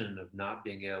humiliation of not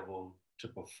being able to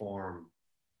perform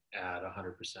at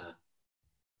 100%.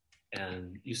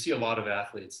 And you see a lot of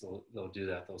athletes, they'll do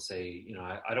that. They'll say, you know,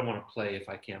 I don't want to play if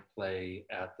I can't play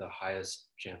at the highest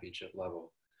championship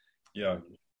level. Yeah.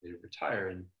 They retire,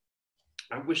 and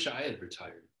I wish I had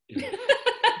retired. You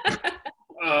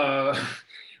know?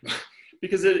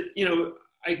 Because you know,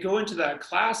 I go into that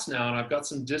class now and I've got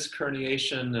some disc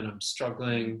herniation and I'm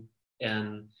struggling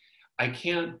and I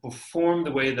can't perform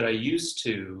the way that I used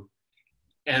to.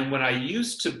 And when I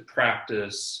used to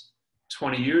practice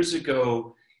 20 years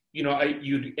ago, you know,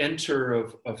 you'd enter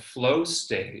a flow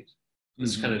state,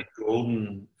 this kind of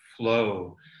golden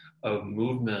flow of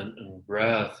movement and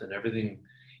breath, and everything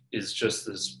is just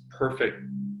this perfect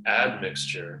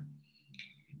admixture.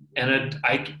 And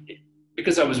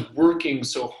because I was working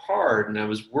so hard and I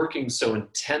was working so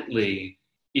intently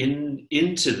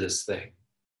into this thing,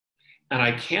 and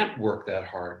I can't work that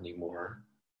hard anymore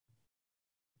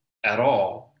at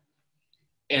all.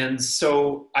 And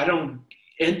so I don't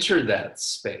enter that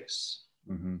space.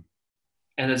 Mm-hmm.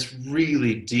 And it's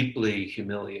really deeply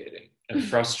humiliating and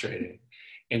frustrating.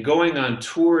 And going on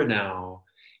tour now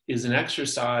is an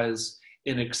exercise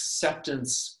in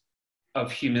acceptance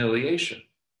of humiliation,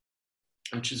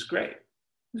 which is great.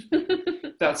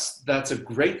 That's a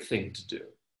great thing to do.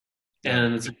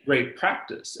 And it's a great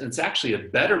practice. And it's actually a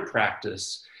better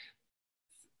practice.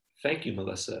 Thank you,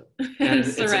 Melissa. And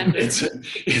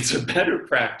it's a better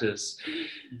practice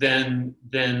than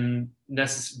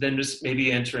just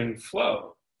maybe entering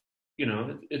flow. You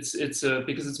know, it's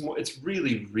because it's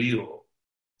really real.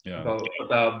 Yeah.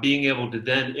 About being able to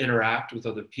then interact with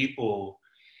other people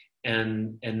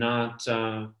and not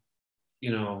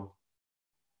you know,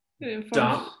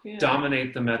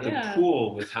 dominate them at the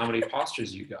pool with how many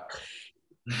postures you got.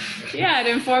 Yeah, it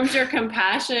informs your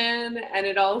compassion, and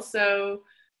it also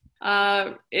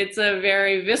it's a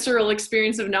very visceral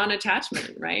experience of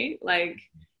non-attachment, right? Like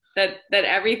that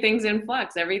everything's in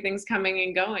flux, everything's coming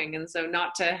and going, and so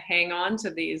not to hang on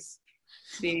to these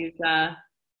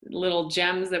little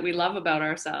gems that we love about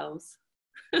ourselves.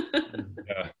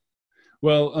 Yeah.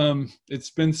 Well, it's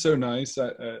been so nice.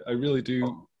 I really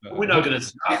do. We're not going to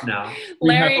stop now.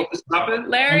 Larry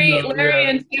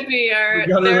and Tippy are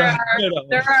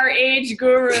our age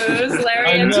gurus.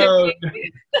 Larry and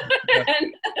Tippy.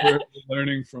 We're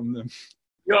learning from them.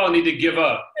 You all need to give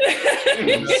up.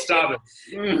 Stop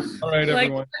it. All right,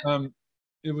 everyone.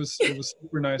 It was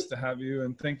super nice to have you,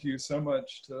 and thank you so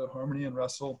much to Harmony and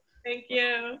Russell. Thank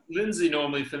you. Lindsay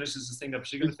normally finishes this thing up.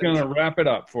 She's going to wrap it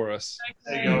up for us.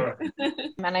 Okay.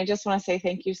 And I just want to say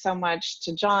thank you so much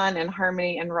to John and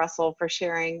Harmony and Russell for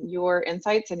sharing your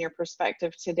insights and your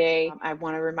perspective today. I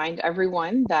want to remind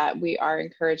everyone that we are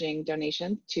encouraging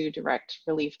donations to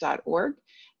directrelief.org.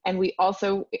 And we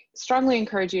also strongly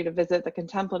encourage you to visit the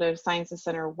Contemplative Sciences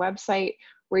Center website,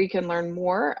 where you can learn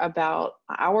more about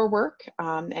our work.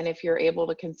 And if you're able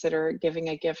to consider giving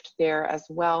a gift there as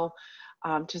well,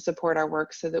 to support our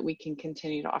work so that we can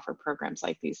continue to offer programs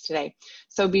like these today.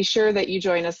 So be sure that you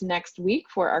join us next week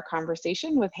for our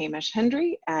conversation with Hamish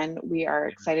Hendry, and we are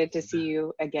excited to see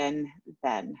you again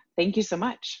then. Thank you so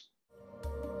much.